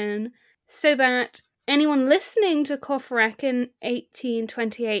generation, so that anyone listening to Courfeyrac in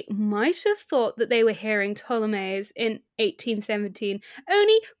 1828 might have thought that they were hearing Ptolemais in 1817.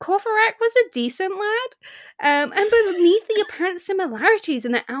 Only Courfeyrac was a decent lad, and beneath the apparent similarities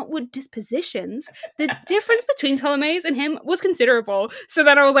in their outward dispositions, the difference between Ptolemais and him was considerable. So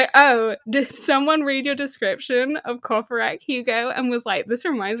then I was like, oh, did someone read your description of Courfeyrac, Hugo, and was like, this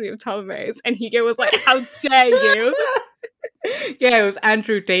reminds me of Ptolemais? And Hugo was like, how dare you? Yeah, it was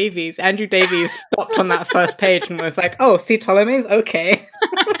Andrew Davies. Andrew Davies stopped on that first page and was like, oh, see Ptolemais? Okay.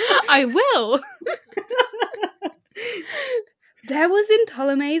 I will. There was in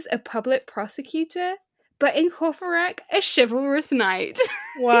Ptolemais a public prosecutor, but in Courfeyrac, a chivalrous knight.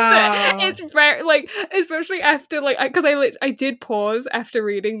 Wow. It's very, like, especially after, like, because I did pause after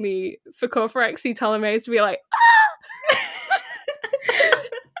reading for Courfeyrac, see Ptolemais to be like, ah!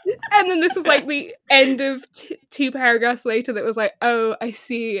 And then this was like the end of two paragraphs later that was like, oh, I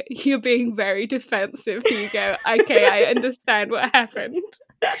see, you're being very defensive, Hugo. Okay, I understand what happened.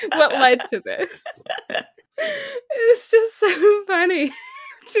 What led to this. It's just so funny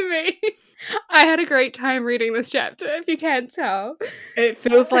to me. I had a great time reading this chapter, if you can't tell. It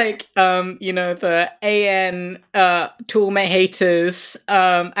feels like, the AN to all my haters,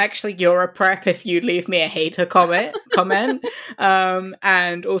 actually you're a prep if you leave me a hater comment,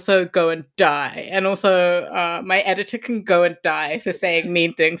 and also go and die. And also, my editor can go and die for saying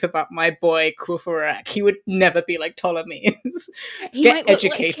mean things about my boy Courfeyrac. He would never be like Ptolemies. Get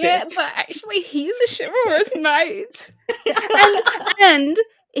educated. Like it, but actually he's a chivalrous knight. and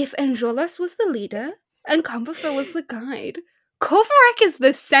if Enjolras was the leader and Combeferre was the guide, Courfeyrac is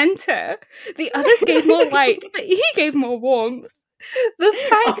the center. The others gave more light, but he gave more warmth. The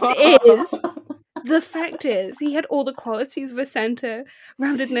fact is, he had all the qualities of a center,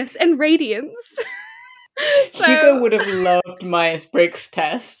 roundedness, and radiance. So, Hugo would have loved Myers-Briggs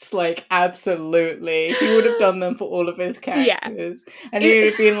tests, like, absolutely. He would have done them for all of his characters. Yeah. And he would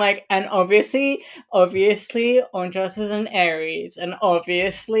have been like, and obviously, Andros is an Aries, and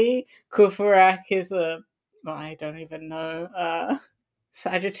obviously, Courfeyrac is I don't even know,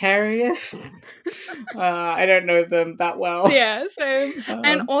 Sagittarius? I don't know them that well. Yeah, so,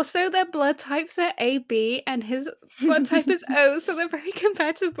 and also their blood types are AB, and his blood type is O, so they're very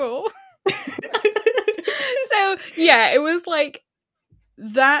compatible. So yeah, it was like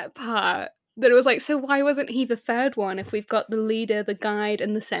that part that it was like, so why wasn't he the third one if we've got the leader, the guide,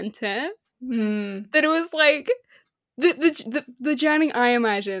 and the center? That it was like the journey I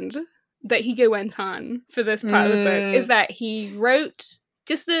imagined that Hugo went on for this part of the book is that he wrote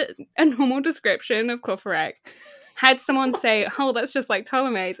just a normal description of Courfeyrac, had someone say, oh, that's just like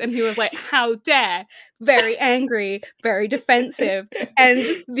Ptolemy's, and he was like, how dare, very angry, very defensive, and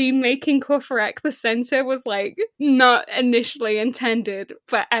the making Courfeyrac the center was like not initially intended,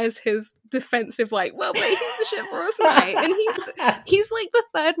 but as his defensive, like, well, but he's the chivalrous knight, and he's like the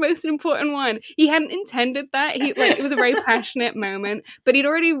third most important one. He hadn't intended that. It was a very passionate moment, but he'd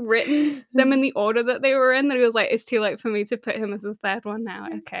already written them in the order that they were in, that he was like, it's too late for me to put him as the third one now.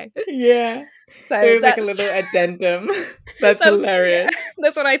 Okay. Yeah. So it was like a little addendum. That's hilarious. Yeah,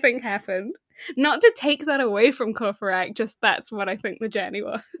 that's what I think happened. Not to take that away from Courfeyrac, just that's what I think the journey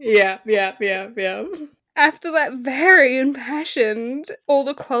was. Yeah. After that very impassioned, all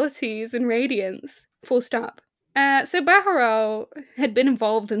the qualities and radiance, full stop. So Bahorel had been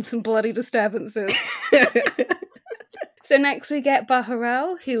involved in some bloody disturbances. So next we get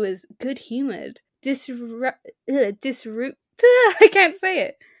Bahorel, who is good-humoured, I can't say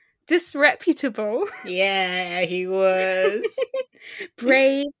it. Disreputable. Yeah, he was.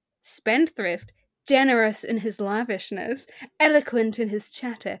 Brave, spendthrift, generous in his lavishness, eloquent in his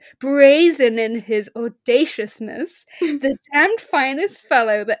chatter, brazen in his audaciousness, the damned finest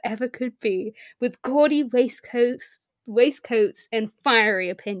fellow that ever could be, with gaudy waistcoats and fiery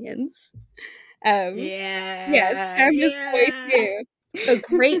opinions. A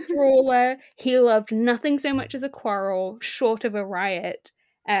great brawler, he loved nothing so much as a quarrel, short of a riot.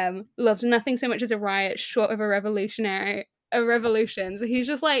 Loved nothing so much as a riot, short of a revolution. So he's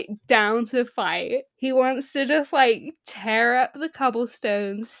just like down to fight. He wants to just like tear up the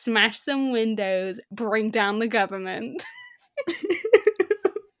cobblestones, smash some windows, bring down the government. Like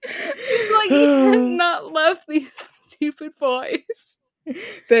he cannot love these stupid boys.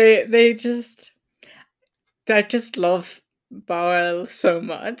 I just love Bahorel so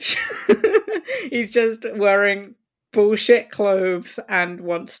much. He's just wearing bullshit clothes and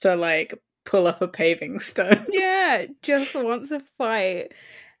wants to like pull up a paving stone. Yeah, just wants to fight.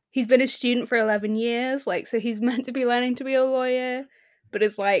 He's been a student for 11 years, like, so he's meant to be learning to be a lawyer, but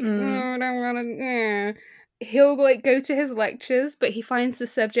it's like, I don't want to. He'll like go to his lectures, but he finds the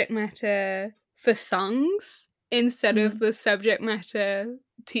subject matter for songs instead of the subject matter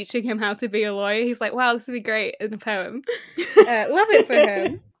teaching him how to be a lawyer. He's like, wow, this would be great in a poem. Love it for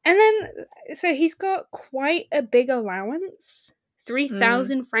him. And then, so he's got quite a big allowance,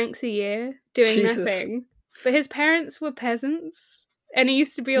 3,000 francs a year, doing nothing. But his parents were peasants, and he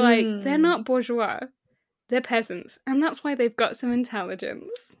used to be like, they're not bourgeois, they're peasants, and that's why they've got some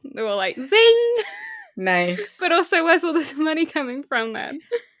intelligence. They were like, zing! Nice. But also, where's all this money coming from then?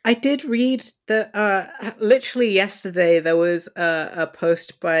 I did read that literally yesterday there was a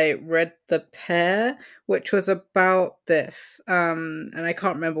post by Read The Pair, which was about this. And I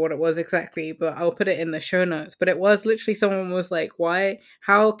can't remember what it was exactly, but I'll put it in the show notes. But it was literally someone was like,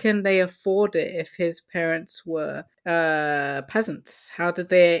 how can they afford it if his parents were peasants? How did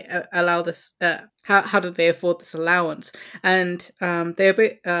they allow this? How did they afford this allowance? And they're a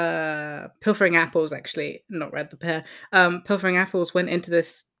bit Pilfering Apples, actually, not read The Pair. Pilfering Apples went into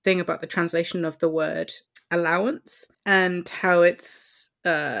this thing about the translation of the word allowance and how it's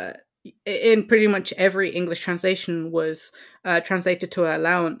in pretty much every English translation was translated to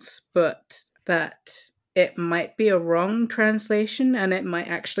allowance, but that it might be a wrong translation and it might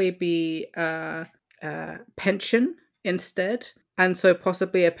actually be pension instead, and so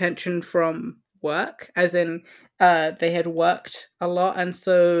possibly a pension from work, as in they had worked a lot and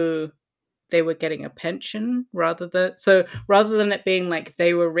so they were getting a pension rather than it being like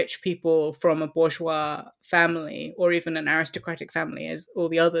they were rich people from a bourgeois family or even an aristocratic family as all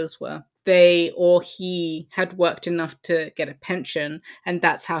the others were. They or he had worked enough to get a pension, and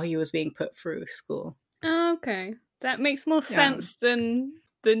that's how he was being put through school. Oh, okay. That makes more sense than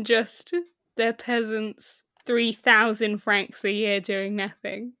just their peasants 3,000 francs a year doing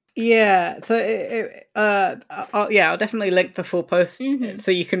nothing. Yeah, so I'll definitely link the full post so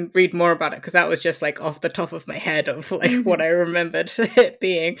you can read more about it, because that was just like off the top of my head of like what I remembered it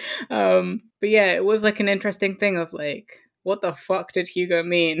being. But yeah, it was like an interesting thing of like, what the fuck did Hugo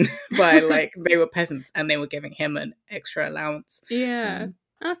mean by like they were peasants and they were giving him an extra allowance? Yeah.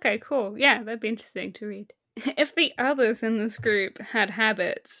 Okay, cool. Yeah, that'd be interesting to read. If the others in this group had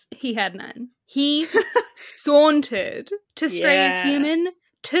habits, he had none. He sauntered. To stray is human.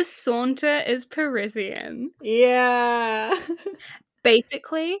 To saunter is Parisian. Yeah.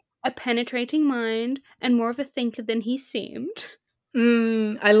 Basically, a penetrating mind and more of a thinker than he seemed.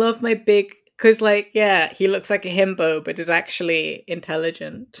 I love my big... Because, like, yeah, he looks like a himbo, but is actually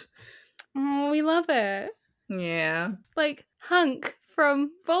intelligent. Oh, we love it. Yeah. Like, Hunk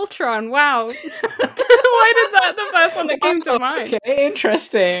from Voltron. Wow. Why did that the first one that came to mind? Okay,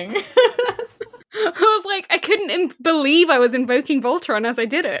 interesting. I was like, I couldn't believe I was invoking Voltron as I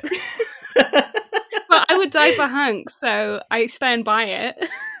did it. But I would die for Hunk, so I stand by it.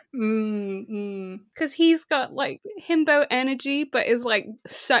 Because he's got, like, himbo energy, but is, like,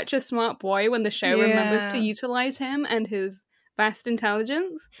 such a smart boy when the show remembers to utilize him and his vast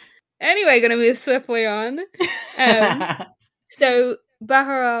intelligence. Anyway, gonna move swiftly on. So,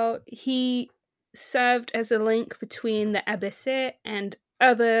 Bahorel, he served as a link between the Abbasid and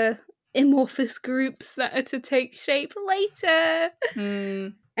other amorphous groups that are to take shape later.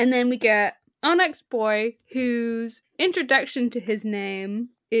 And then we get our next boy, whose introduction to his name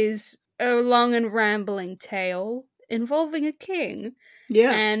is a long and rambling tale involving a king.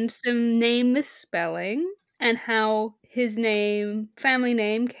 Yeah. And some name misspelling, and how his family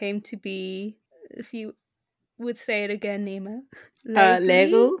name came to be, if you would say it again, Nemo.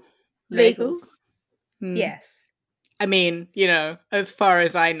 Legel. Yes. I mean, you know, as far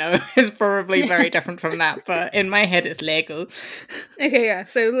as I know, it's probably very different from that, but in my head it's Legel. Okay, yeah,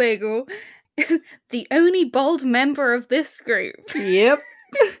 so Legel, the only bald member of this group. Yep.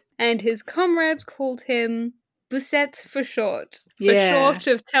 And his comrades called him Busette for short. For short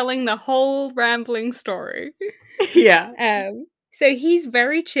of telling the whole rambling story. Yeah. So he's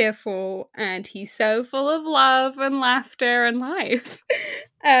very cheerful, and he's so full of love and laughter and life.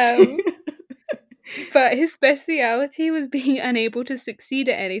 But his speciality was being unable to succeed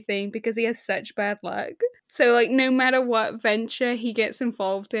at anything because he has such bad luck. So, like, no matter what venture he gets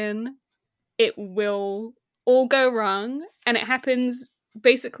involved in, it will all go wrong. And it happens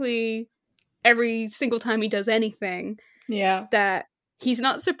basically every single time he does anything. Yeah. That he's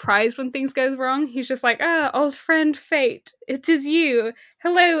not surprised when things go wrong. He's just like, old friend fate, it is you.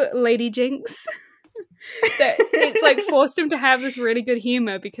 Hello, Lady Jinx. That it's like forced him to have this really good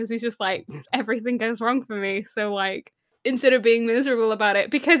humor because he's just like, everything goes wrong for me, so like instead of being miserable about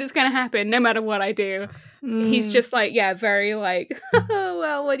it because it's gonna happen no matter what I do, he's just like, yeah, very like, oh,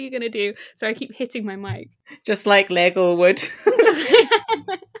 well, what are you gonna do? So I keep hitting my mic just like Legel would.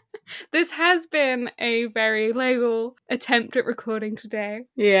 This has been a very Legel attempt at recording today.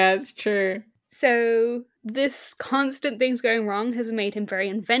 Yeah, it's true. So this constant things going wrong has made him very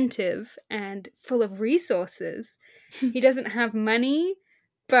inventive and full of resources. He doesn't have money,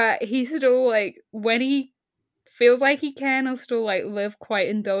 but he's still like, when he feels like he can, he'll still like live quite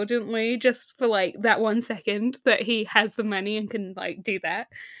indulgently just for like that 1 second that he has the money and can like do that.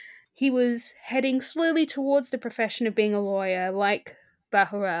 He was heading slowly towards the profession of being a lawyer like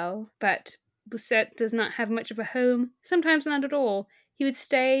Bahorel, but Busette does not have much of a home, sometimes not at all. He would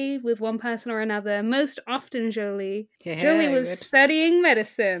stay with one person or another, most often Jolie. Yeah, Jolie was good. studying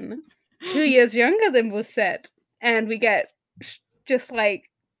medicine. 2 years younger than Bosset, and we get just like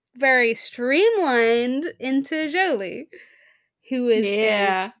very streamlined into Jolie, who is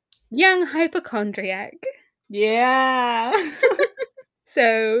a young hypochondriac. Yeah.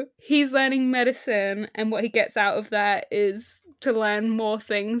 So he's learning medicine, and what he gets out of that is to learn more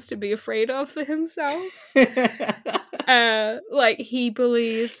things to be afraid of for himself. Like, he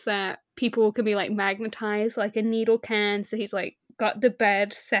believes that people can be, like, magnetized like a needle can, so he's, like, got the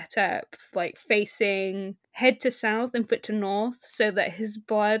bed set up, like, facing head to south and foot to north, so that his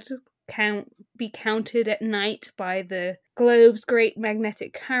blood can't be counted at night by the globe's great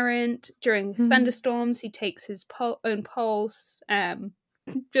magnetic current. During thunderstorms, he takes his own pulse,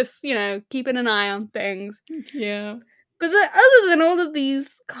 just, you know, keeping an eye on things. Yeah. But other than all of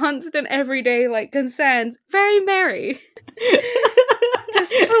these constant everyday, like, concerns, very merry.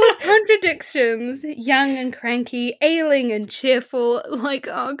 Just full of contradictions, young and cranky, ailing and cheerful, like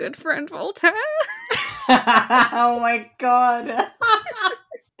our good friend Voltaire. Oh my god.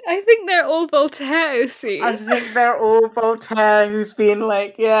 I think they're all Voltaire OCs. I think they're all Voltaire, who's been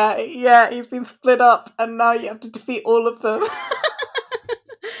like, he's been split up, and now you have to defeat all of them.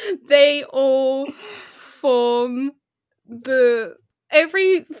 They all form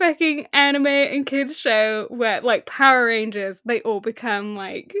every fucking anime and kids show where, like, Power Rangers, they all become,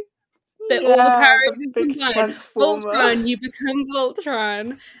 like, all the Power Rangers combined. Voltron, you become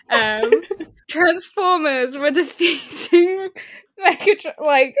Voltron. Transformers were defeating Megatron.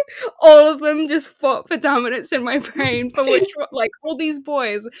 Like, all of them just fought for dominance in my brain, for which, like, all these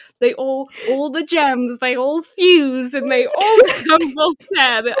boys, all the gems, they all fuse, and they all become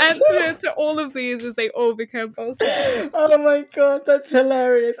Voltaire. The answer to all of these is they all become Voltaire. Oh my god, that's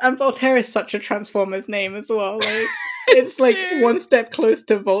hilarious. And Voltaire is such a Transformers name as well. Like, it's like one step close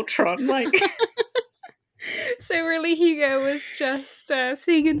to Voltron. Like, so really, Hugo was just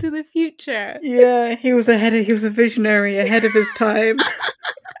seeing into the future. Yeah, he was a visionary ahead of his time.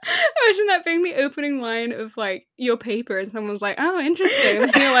 Imagine that being the opening line of, like, your paper, and someone's like, oh, interesting.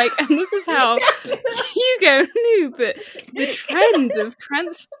 And you're like, and this is how Hugo knew that the trend of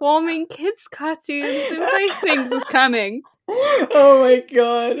transforming kids' cartoons and playthings was coming. Oh my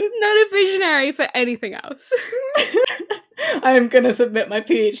god. Not a visionary for anything else. I'm gonna submit my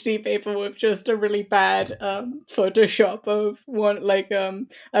PhD paper with just a really bad Photoshop of one, like, a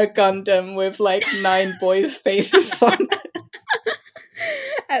Gundam with, like, 9 boys' faces on it.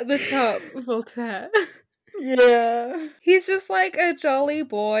 At the top, Voltaire. Yeah. He's just like a jolly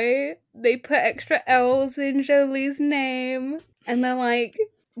boy. They put extra L's in Jolie's name, and they're like,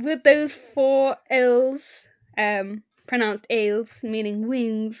 with those 4 L's, pronounced ales, meaning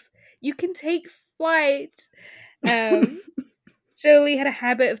wings, you can take flight. Jolie had a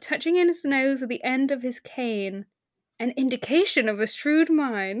habit of touching in his nose with the end of his cane, an indication of a shrewd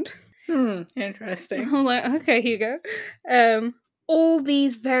mind. Interesting. I'm like, okay, Hugo. All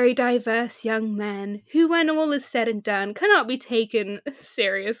these very diverse young men, who, when all is said and done, cannot be taken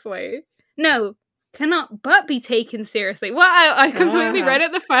seriously. No, cannot but be taken seriously. Well, I completely read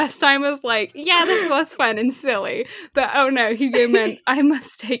it the first time. I was like, yeah, this was fun and silly. But oh no, Hugo meant I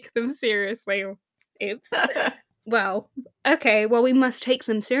must take them seriously. Oops. Well, okay, well, we must take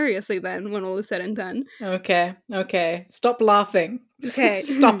them seriously then, when all is said and done. Okay. Stop laughing. Okay.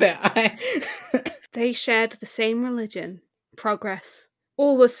 Stop it. They shared the same religion. Progress.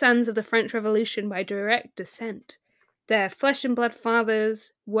 All were sons of the French Revolution by direct descent. Their flesh and blood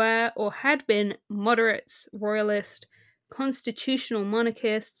fathers were or had been moderates, royalist, constitutional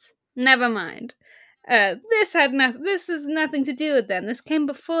monarchists. Never mind. This has nothing to do with them. This came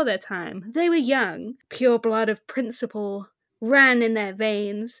before their time. They were young. Pure blood of principle ran in their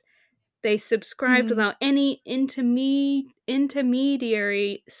veins. They subscribed without any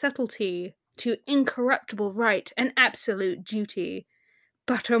intermediary subtlety to incorruptible right and absolute duty.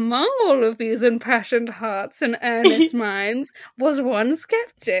 But among all of these impassioned hearts and earnest minds was one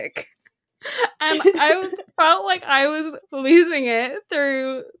skeptic. And I felt like I was losing it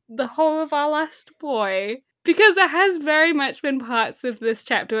through the whole of Our Last Boy, because there has very much been parts of this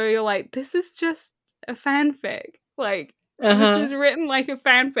chapter where you're like, this is just a fanfic. Like, this is written like a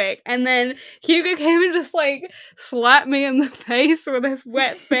fanfic. And then Hugo came and just, like, slapped me in the face with a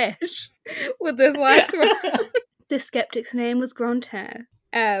wet fish with this last one. This skeptic's name was Grantaire.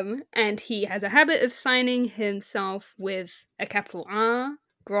 And he had a habit of signing himself with a capital R,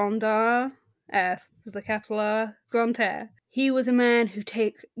 Grandar, with a capital R, Grantaire. He was a man who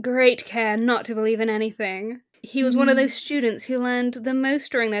took great care not to believe in anything. He was one of those students who learned the most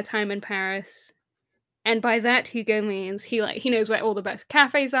during their time in Paris. And by that, Hugo means he knows where all the best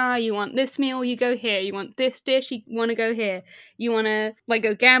cafes are. You want this meal, you go here. You want this dish, you want to go here. You want to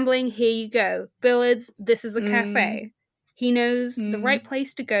go gambling, here you go. Billiards, this is the cafe. He knows the right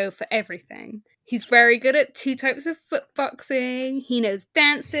place to go for everything. He's very good at 2 types of foot boxing. He knows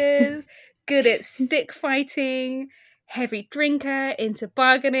dances, good at stick fighting, heavy drinker, into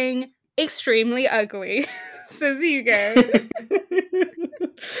bargaining, extremely ugly, says Hugo.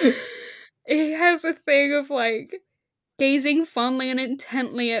 He has a thing of gazing fondly and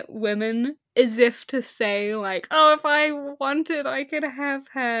intently at women as if to say oh, if I wanted I could have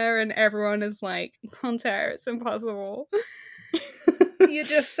her, and everyone is like, Grantaire, it's impossible. You're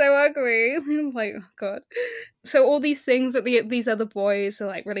just so ugly. I'm like, oh god. So all these things that these other boys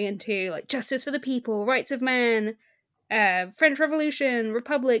are really into, justice for the people, rights of man, French Revolution,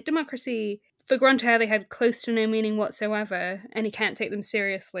 republic, democracy. For Grantaire, they had close to no meaning whatsoever, and he can't take them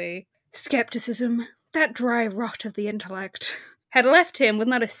seriously. Skepticism, that dry rot of the intellect, had left him with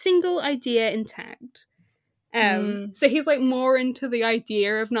not a single idea intact. So he's more into the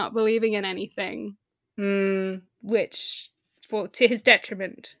idea of not believing in anything, which, to his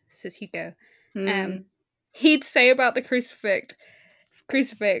detriment, says Hugo. He'd say about the crucifix,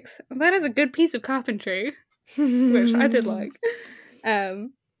 that is a good piece of carpentry, which I did like.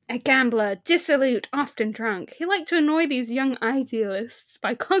 A gambler, dissolute, often drunk, he liked to annoy these young idealists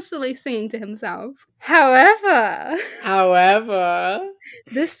by constantly singing to himself. However,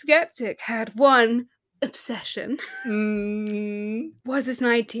 the skeptic had one obsession. Was it an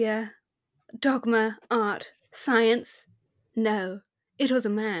idea? Dogma? Art? Science? No, it was a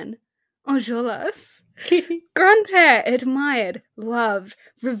man. Enjolras. Grantaire admired, loved,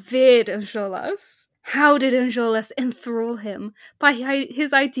 revered Enjolras. How did Enjolras enthrall him? By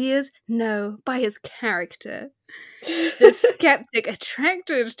his ideas? No, by his character. The skeptic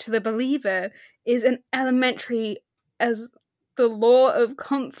attracted to the believer is an elementary as the law of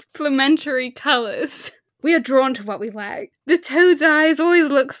complementary colours. We are drawn to what we like. The toad's eyes always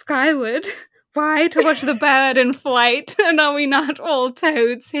look skyward. Why? To watch the bird in flight, and are we not all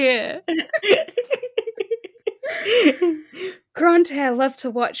toads here? Grantaire loved to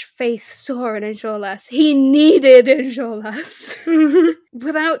watch faith soar in Enjolras. He needed Enjolras.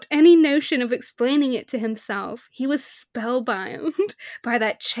 Without any notion of explaining it to himself, he was spellbound by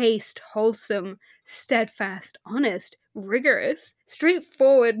that chaste, wholesome, steadfast, honest, rigorous,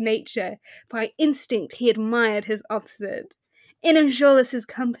 straightforward nature. By instinct, he admired his opposite. In Enjolras'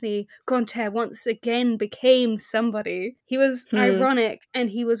 company, Grantaire once again became somebody. He was ironic and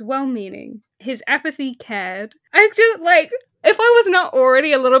he was well-meaning. His apathy cared. I do, if I was not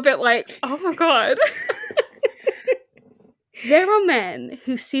already a little bit oh my god. There are men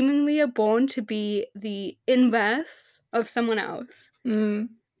who seemingly are born to be the inverse of someone else.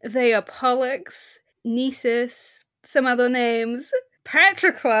 They are Pollux, Nisus, some other names,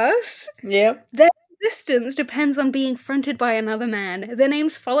 Patroclus. Yep. Their existence depends on being fronted by another man. Their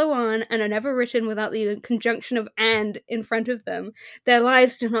names follow on and are never written without the conjunction of "and" in front of them. Their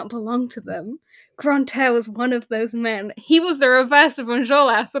lives do not belong to them. Grantaire was one of those men. He was the reverse of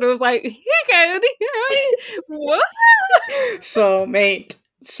Enjolras, and it was Hugo, what? Soulmate.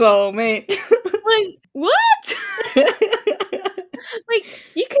 What?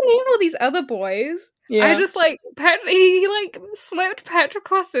 You can name all these other boys. Yeah. I just he slipped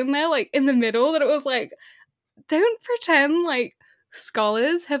Patroclus in there in the middle, that it was don't pretend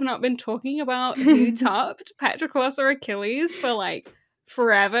scholars have not been talking about who topped Patroclus or Achilles for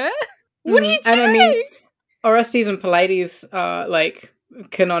forever. What are you saying? And I mean, Orestes and Pylades are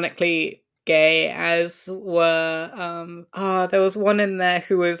canonically gay, as were there was one in there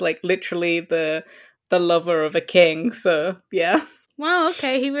who was literally the lover of a king. So yeah. Wow.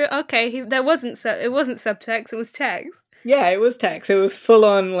 Okay. It wasn't subtext. It was text. Yeah, it was text. It was full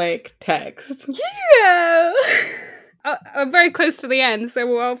on text. Yeah. I'm very close to the end,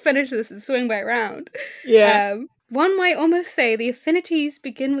 so I'll finish this and swing back round. Yeah. One might almost say the affinities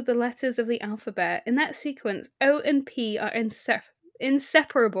begin with the letters of the alphabet. In that sequence, O and P are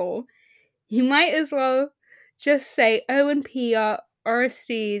inseparable. You might as well just say O and P are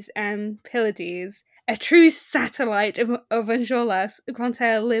Orestes and Pylades. A true satellite of Enjolras,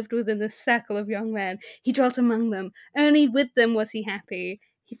 Grantaire lived within the circle of young men. He dwelt among them. Only with them was he happy.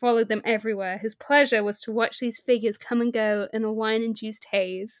 He followed them everywhere. His pleasure was to watch these figures come and go in a wine-induced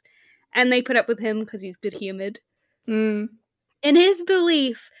haze. And they put up with him because he's good-humoured. In his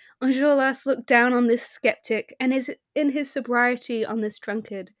belief, Enjolras looked down on this skeptic, and in his sobriety on this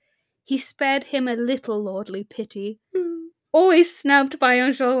drunkard. He spared him a little lordly pity. Always snubbed by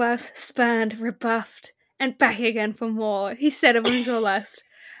Enjolras, spurned, rebuffed, and back again for more. He said of Enjolras,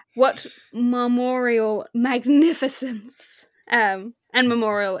 what marmoreal magnificence. And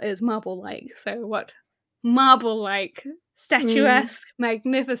memorial is marble-like, so what marble-like, statuesque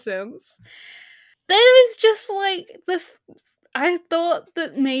magnificence. There was just, like, I thought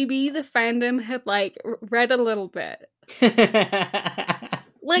that maybe the fandom had, like, read a little bit.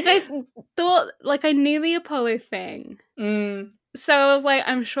 Like, I thought, like, I knew the Apollo thing. So I was like,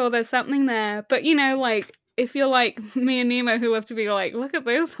 I'm sure there's something there. But, you know, like, if you're like me and Nemo, who love to be like, look at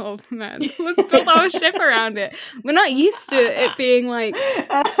this old man, let's build our ship around it. We're not used to it being like,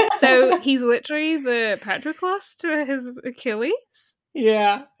 so he's literally the Patroclus to his Achilles?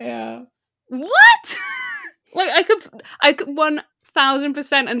 Yeah. What? Like, I could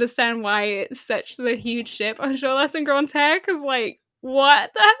 1000% understand why it's such the huge ship on Jolas and Grantaire, because, like, what?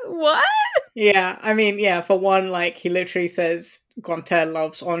 Yeah, I mean, yeah, for one, like, he literally says Grantaire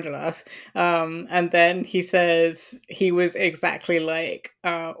loves Enjolras, and then he says he was exactly like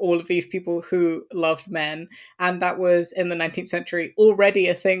all of these people who loved men, and that was, in the 19th century, already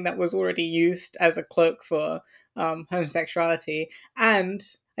a thing that was already used as a cloak for homosexuality. And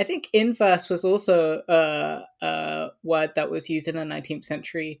I think inverse was also a word that was used in the 19th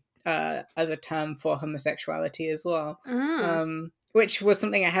century as a term for homosexuality as well. Which was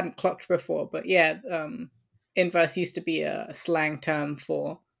something I hadn't clocked before, but yeah, inverse used to be a slang term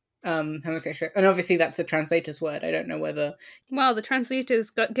for homosexual, and obviously that's the translator's word. I don't know whether... Well, the translator's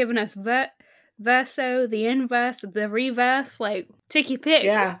given us verso, the inverse, the reverse, like, take your pick.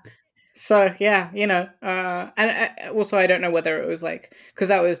 Yeah. So, yeah, you know, and also I don't know whether it was like, because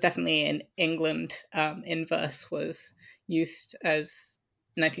that was definitely in England, inverse was used as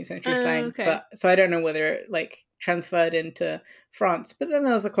 19th century slang, okay. but so I don't know whether it, like, transferred into France, but then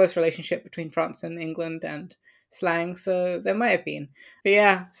there was a close relationship between France and England and slang, so there might have been. But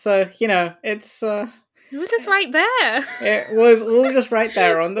yeah, so, you know, it was just right there. It was all just right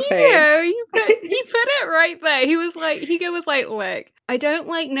there on the page. Yeah, you put it right there. He was like, Hugo was like, look, I don't,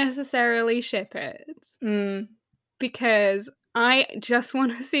 like, necessarily ship it because I just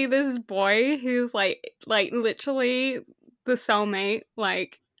want to see this boy who's like literally the soulmate,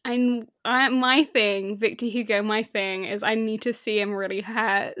 like. My thing, Victor Hugo, my thing is I need to see him really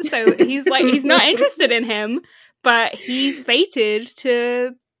hurt. So he's like, he's not interested in him, but he's fated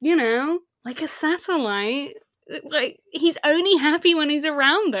to, you know, like a satellite. Like, he's only happy when he's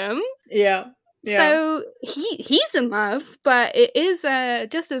around them. Yeah. So he's in love, but it is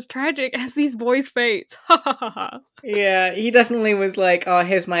just as tragic as these boys' fates. Yeah, he definitely was like, oh,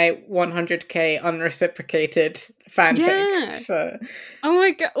 here's my 100k unreciprocated fanfic. Yeah. So. Oh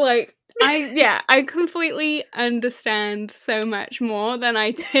my god, like, I completely understand so much more than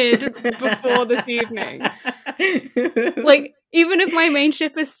I did before this evening. Like, even if my main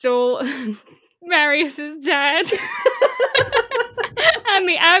ship is still Marius's dad and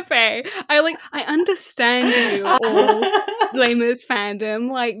the Abbe, I understand you all, Lamers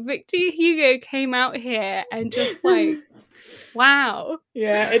fandom. Like, Victor Hugo came out here and just, like, wow.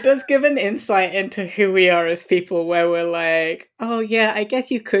 Yeah, it does give an insight into who we are as people, where we're like, oh yeah, I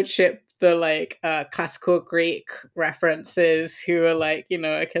guess you could ship the, like, classical Greek references who are like, you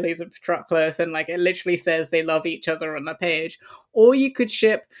know, Achilles and Patroclus, and, like, it literally says they love each other on the page. Or you could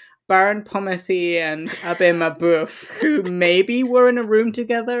ship Baron Pommersy and Abbe Mabouf, who maybe were in a room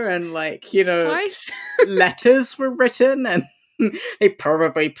together and, like, you know, letters were written and they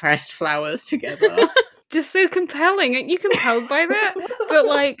probably pressed flowers together. Just so compelling. Aren't you compelled by that? But,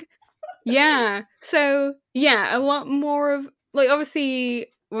 like, yeah. So, yeah, a lot more of, like, obviously,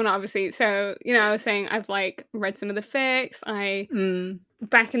 well, not obviously, so, you know, I was saying I've, like, read some of the fics.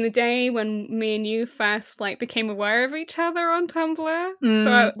 Back in the day when me and you first, like, became aware of each other on Tumblr.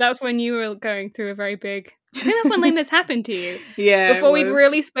 So that's when you were going through a very big... I think that's when Lamers happened to you. Yeah, before we'd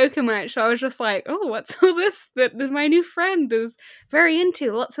really spoken much. So I was just like, oh, what's all this that my new friend is very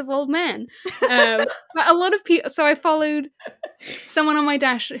into? Lots of old men. But a lot of people... So I followed someone on my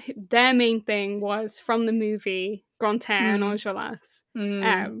dash. Their main thing was from the movie Grantaire and Enjolras.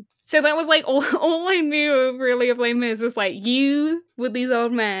 So that was, like, all I knew really of Les Mis was, like, you with these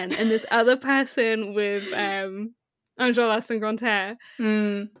old men and this other person with Enjolras and Grantaire.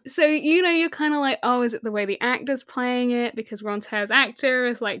 So, you know, you're kind of like, oh, is it the way the actor's playing it? Because Grantaire's actor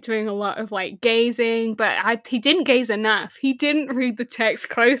is, like, doing a lot of, like, gazing, but he didn't gaze enough. He didn't read the text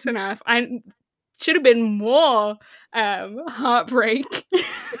close enough. I should have been more heartbreak.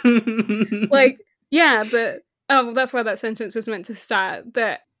 Like, yeah, but... Oh, that's where that sentence was meant to start.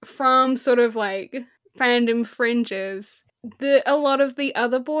 That from sort of, like, fandom fringes, a lot of the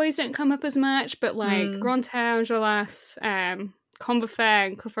other boys don't come up as much, but, like, Grantaire, Enjolras, Combeferre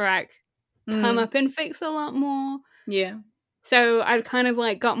and Courfeyrac come up in fics a lot more. Yeah. So I'd kind of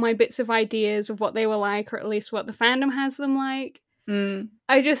like got my bits of ideas of what they were like, or at least what the fandom has them like.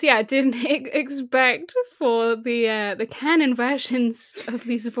 I just didn't expect for the canon versions of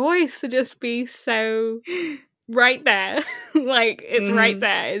these boys to just be so right there. Like, it's right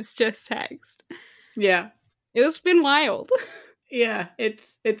there. It's just text. Yeah. It's been wild. Yeah,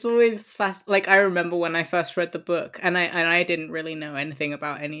 it's always fast. Like, I remember when I first read the book, and I didn't really know anything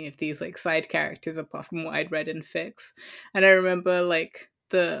about any of these like side characters apart from what I'd read in fics. And I remember like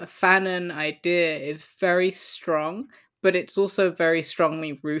the fanon idea is very strong, but it's also very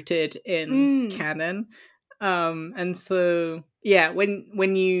strongly rooted in canon. And so yeah,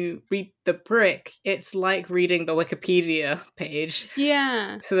 when you read the brick, it's like reading the Wikipedia page.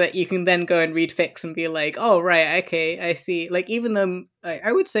 Yeah. So that you can then go and read fics and be like, oh, right, okay, I see. Like, even though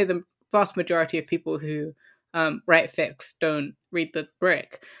I would say the vast majority of people who write fics don't read the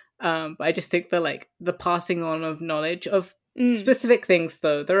brick. But I just think the passing on of knowledge of specific things,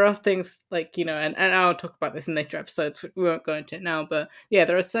 though. There are things like, you know, and I'll talk about this in later episodes. We won't go into it now. But yeah,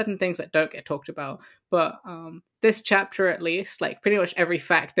 there are certain things that don't get talked about. But this chapter, at least, like pretty much every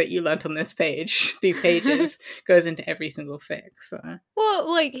fact that you learnt on this page, these pages, goes into every single fic. So,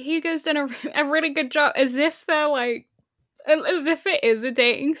 well, like, Hugo's done a really good job, as if they're like, as if it is a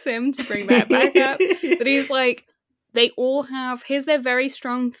dating sim, to bring that back up. But he's like, they all have, here's their very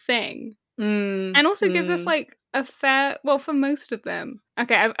strong thing. And also gives us like a fair, well, for most of them.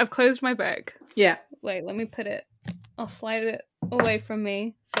 Okay, I've closed my book. Yeah. Wait, let me put it, I'll slide it away from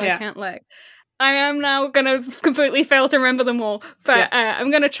me so I can't look. I am now gonna completely fail to remember them all, but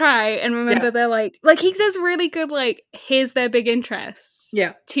I'm gonna try and remember they're like he does really good, like, here's their big interests.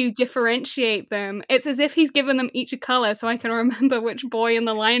 Yeah. To differentiate them. It's as if he's given them each a colour so I can remember which boy in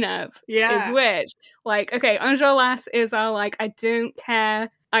the lineup is which. Like, okay, Enjolras is our, like, I don't care,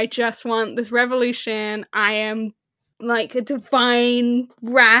 I just want this revolution, I am, like, a divine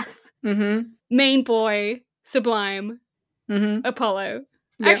wrath. Main boy, Sublime, Apollo.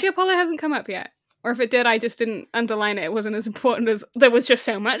 Actually, Apollo hasn't come up yet. Or if it did, I just didn't underline it. It wasn't as important as... There was just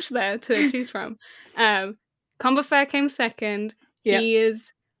so much there to choose from. Combeferre came second. Yep. He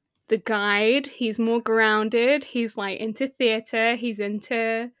is the guide. He's more grounded. He's, like, into theatre. He's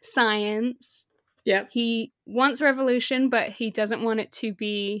into science. Yep. He wants revolution, but he doesn't want it to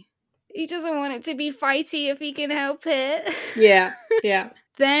be... He doesn't want it to be fighty if he can help it. Yeah, yeah.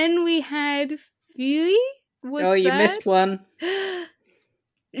 Then we had Fury. You missed one.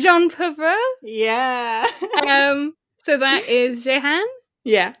 Jean Pauvre. Yeah. So that is Jehan.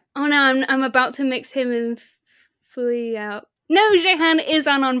 Yeah. Oh no, I'm about to mix him and Fui out. No, Jehan is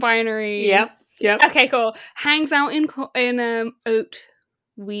a non-binary. Yep. Okay, cool. Hangs out in oat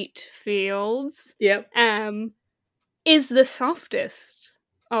wheat fields. Yep. Is the softest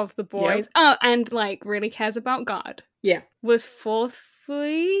of the boys. Yep. Oh, and like really cares about God. Yeah. Was fourth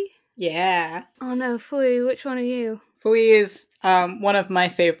Fui? Yeah. Oh no, Fui, which one are you? Fui is one of my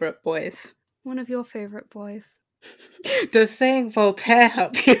favourite boys. One of your favourite boys. Does saying Voltaire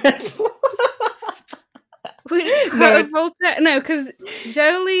help you? No. Voltaire? No, because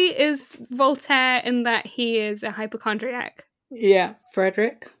Jolie is Voltaire in that he is a hypochondriac. Yeah.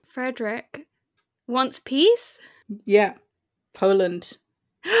 Frederick wants peace? Yeah. Poland.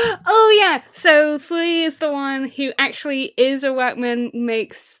 Oh yeah, so Fui is the one who actually is a workman,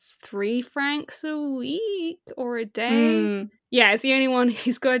 makes 3 francs a week or a day. Yeah, it's the only one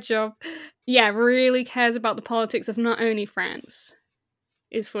who's got a job. Yeah, really cares about the politics of not only France,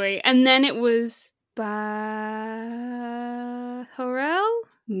 is Fui. And then it was Bahorel?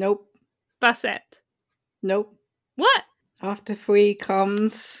 Nope. Basset? Nope. What? After Fui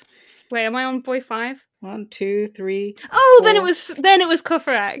comes... Wait, am I on boy 5? 1, 2, 3. Oh, 4. then it was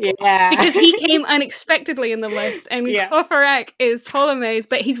Courfeyrac. Yeah, because he came unexpectedly in the list, and Courfeyrac is Ptolemy's,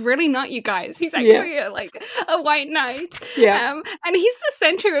 but he's really not, you guys. He's actually a white knight. Yeah, and he's the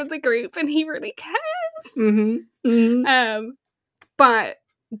center of the group, and he really cares. But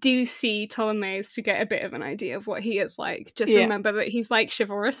do see Ptolemy's to get a bit of an idea of what he is like. Just remember that he's like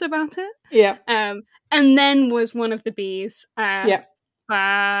chivalrous about it. Yeah. And then was one of the bees.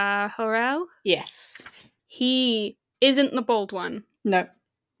 Bahorel? Yes. He isn't the bald one. No.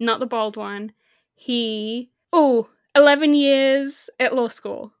 Not the bald one. 11 years at law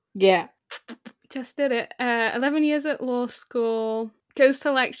school. Yeah. Just did it. 11 years at law school. Goes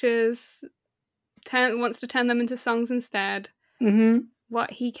to lectures. Wants to turn them into songs instead. What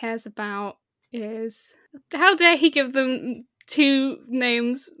he cares about is... How dare he give them 2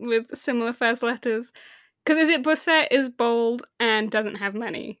 names with similar first letters? Because Basset is bold and doesn't have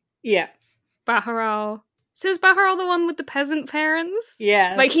many. Yeah. Bahorel So is Bahar the one with the peasant parents?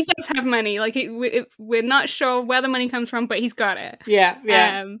 Yes. Like, he does have money. Like, we're not sure where the money comes from, but he's got it.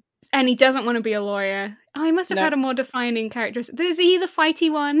 Yeah. And he doesn't want to be a lawyer. Oh, he must have had a more defining characteristic. Is he the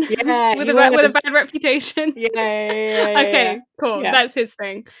fighty one? Yeah, with a bad reputation? Yeah. Okay, cool. Yeah. That's his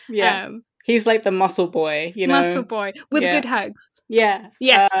thing. Yeah. He's like the muscle boy, you know? Muscle boy. With good hugs. Yeah.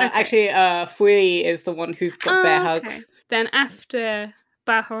 Yes. Okay. Actually, Fui is the one who's got bear hugs. Then after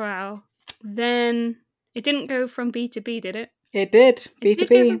Bahorao, then it didn't go from B to B, did it? It did. B to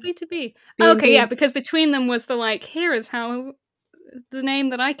B. Go from B to B. Okay, yeah, because between them was the like, here is how the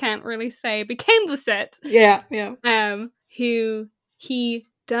name that I can't really say became the set. Yeah. Who he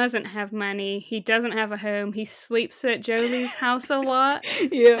doesn't have money, he doesn't have a home, he sleeps at Jolie's house a lot.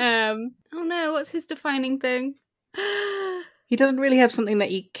 Yeah. Oh no, what's his defining thing? He doesn't really have something that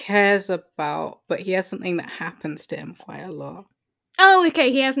he cares about, but he has something that happens to him quite a lot. Oh,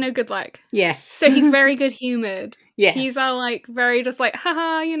 okay, he has no good luck. Yes. So he's very good-humoured. Yes. He's all, like, very just like,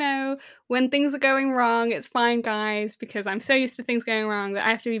 haha, you know, when things are going wrong, it's fine, guys, because I'm so used to things going wrong that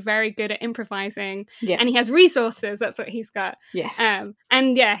I have to be very good at improvising. Yeah. And he has resources, that's what he's got. Yes.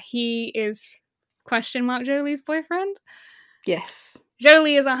 And yeah, he is Jolie's boyfriend? Yes.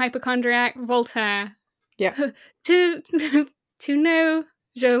 Jolie is a hypochondriac, Voltaire. Yeah. To know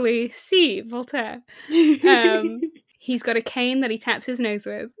Jolie, see Voltaire. He's got a cane that he taps his nose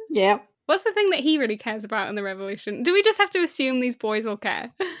with. Yeah. What's the thing that he really cares about in the revolution? Do we just have to assume these boys all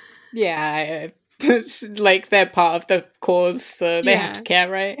care? Yeah, like they're part of the cause, so they have to care,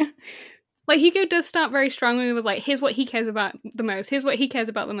 right? Like, Hugo does start very strongly with, like, here's what he cares about the most. Here's what he cares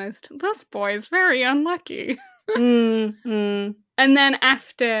about the most. This boy is very unlucky. And then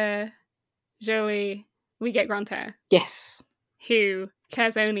after Jolie, we get Grantaire. Yes. Who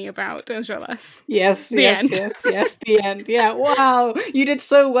cares only about Enjolras. Yes, the end. Yeah, wow, you did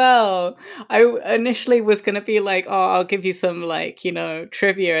so well. I initially was going to be like, oh, I'll give you some, like, you know,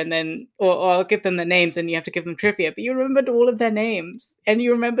 trivia, and then, or I'll give them the names and you have to give them trivia, but you remembered all of their names, and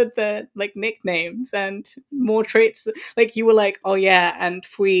you remembered the, like, nicknames and more traits. Like, you were like, oh yeah, and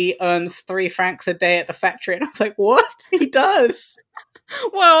Fui earns 3 francs a day at the factory, and I was like, what? He does.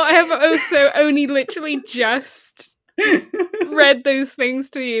 Well, I have also only literally just read those things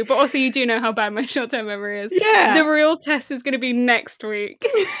to you, but also you do know how bad my short-term memory is. Yeah. The real test is going to be next week.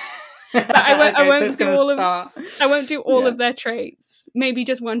 But I won't do all of their traits. Maybe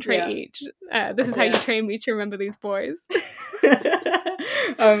just one trait each. This is how you train me to remember these boys.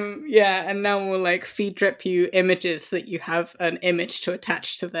 And now we'll like feed drip you images so that you have an image to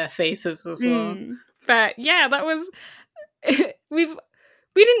attach to their faces as well. But yeah, that was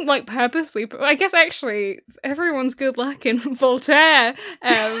we didn't like purposely, but I guess actually everyone's good luck in Voltaire.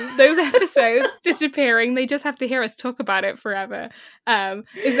 Those episodes disappearing, they just have to hear us talk about it forever.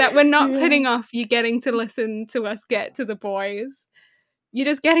 Is that we're not putting off you getting to listen to us get to the boys. You're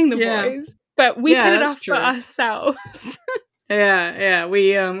just getting the boys. But we put it off for ourselves. Yeah,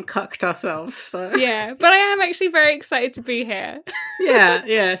 we cucked ourselves. So. Yeah, but I am actually very excited to be here.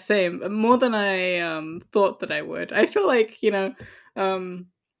 yeah, same. More than I thought that I would. I feel like, you know,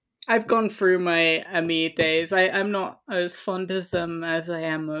 I've gone through my Ami days. I'm not as fond as I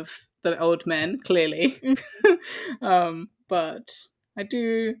am of the old men, clearly. But I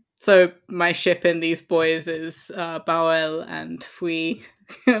do. So my ship in these boys is Bauel and Fui,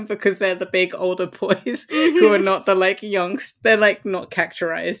 because they're the big older boys who are not the like young. They're like not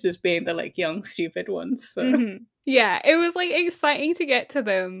characterized as being the like young stupid ones. So. Yeah, it was like exciting to get to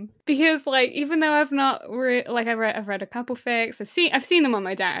them because like even though I've not I've read a couple fics, I've seen them on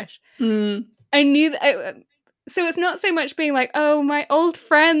my dash. I knew that. So it's not so much being like, oh, my old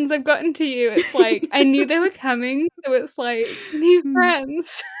friends, I've gotten to you. It's like I knew they were coming, so it's like new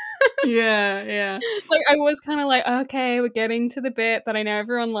friends. Yeah. Like I was kind of like, okay, we're getting to the bit that I know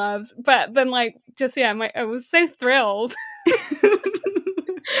everyone loves, but then like just I was so thrilled.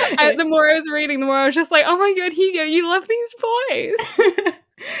 The more I was reading, the more I was just like, oh my god, Hugo, you love these boys.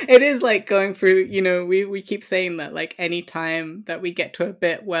 It is like going through, you know, we keep saying that like any time that we get to a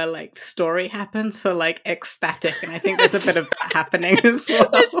bit where like the story happens for like ecstatic, and I think there's a bit of that happening as well.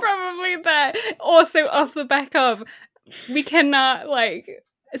 There's probably that. Also off the back of, we cannot like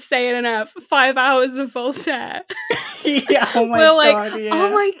say it enough, 5 hours of Voltaire. Yeah, oh my We're like, god, yeah.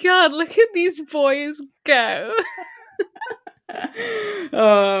 Oh my god, look at these boys go.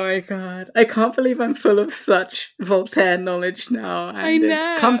 Oh my god, I can't believe I'm full of such Voltaire knowledge now, and I know.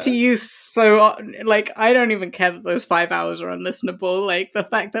 It's come to you so like I don't even care that those 5 hours are unlistenable. Like the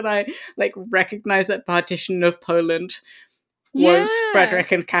fact that I like recognize that partition of Poland was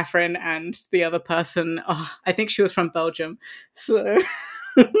Frederick and Catherine, and the other person, I think she was from Belgium, so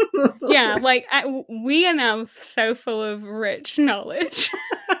Yeah, like we are now so full of rich knowledge.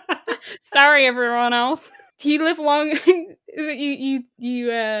 Sorry, everyone else. Do you live long? Is it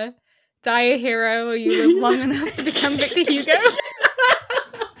you die a hero, or you live long enough to become Victor Hugo?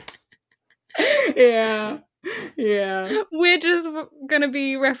 Yeah. Yeah. We're just gonna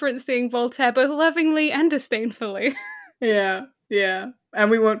be referencing Voltaire both lovingly and disdainfully. Yeah. Yeah.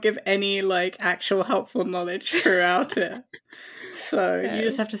 And we won't give any like actual helpful knowledge throughout it. So you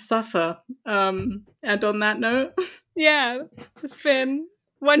just have to suffer. And on that note, yeah, it's been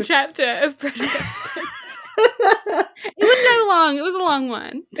one chapter of Bread and Bacon. It was so long. It was a long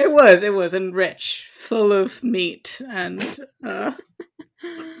one. It was, and rich, full of meat and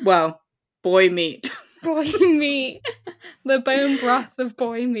well, boy meat. Boy meat. The bone broth of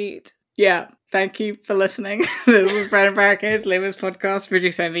boy meat. Yeah, thank you for listening. This was Bread and Barricades, Layman's podcast,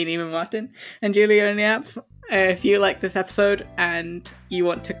 produced by me, Nima Martin, and Julie Onyap. If you like this episode and you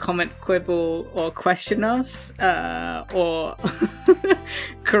want to comment, quibble, or question us, or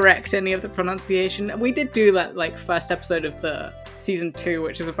correct any of the pronunciation, we did do that like first episode of the season 2,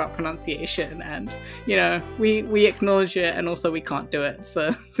 which is about pronunciation, and you know we acknowledge it, and also we can't do it.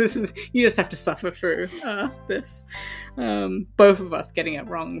 So this is, you just have to suffer through this. Both of us getting it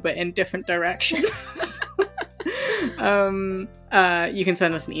wrong, but in different directions. You can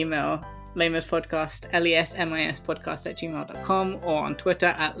send us an email. LamesPodcast, lesmispodcast@gmail.com, or on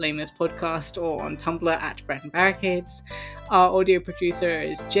Twitter @LamesPodcast, or on Tumblr @Bread and Barricades. Our audio producer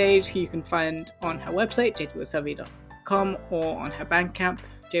is Jade, who you can find on her website, jadewasabi.com, or on her Bandcamp,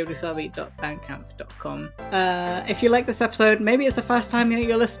 jadewasabi.bandcamp.com. If you like this episode, maybe it's the first time that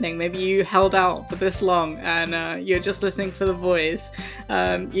you're listening, maybe you held out for this long and you're just listening for the voice,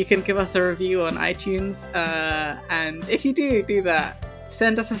 you can give us a review on iTunes, and if you do that,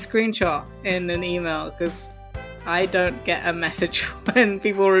 send us a screenshot in an email, because I don't get a message when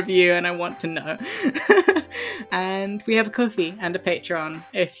people review and I want to know. And we have a Ko-fi and a Patreon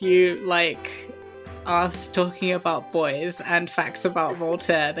if you like us talking about boys and facts about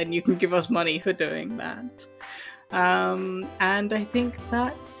Voltaire, then you can give us money for doing that. And I think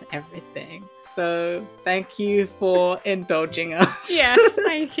that's everything. So thank you for indulging us. Yes,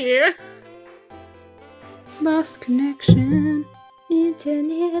 thank you. Lost connection.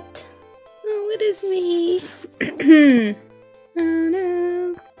 Internet. Oh, it is me. Oh no.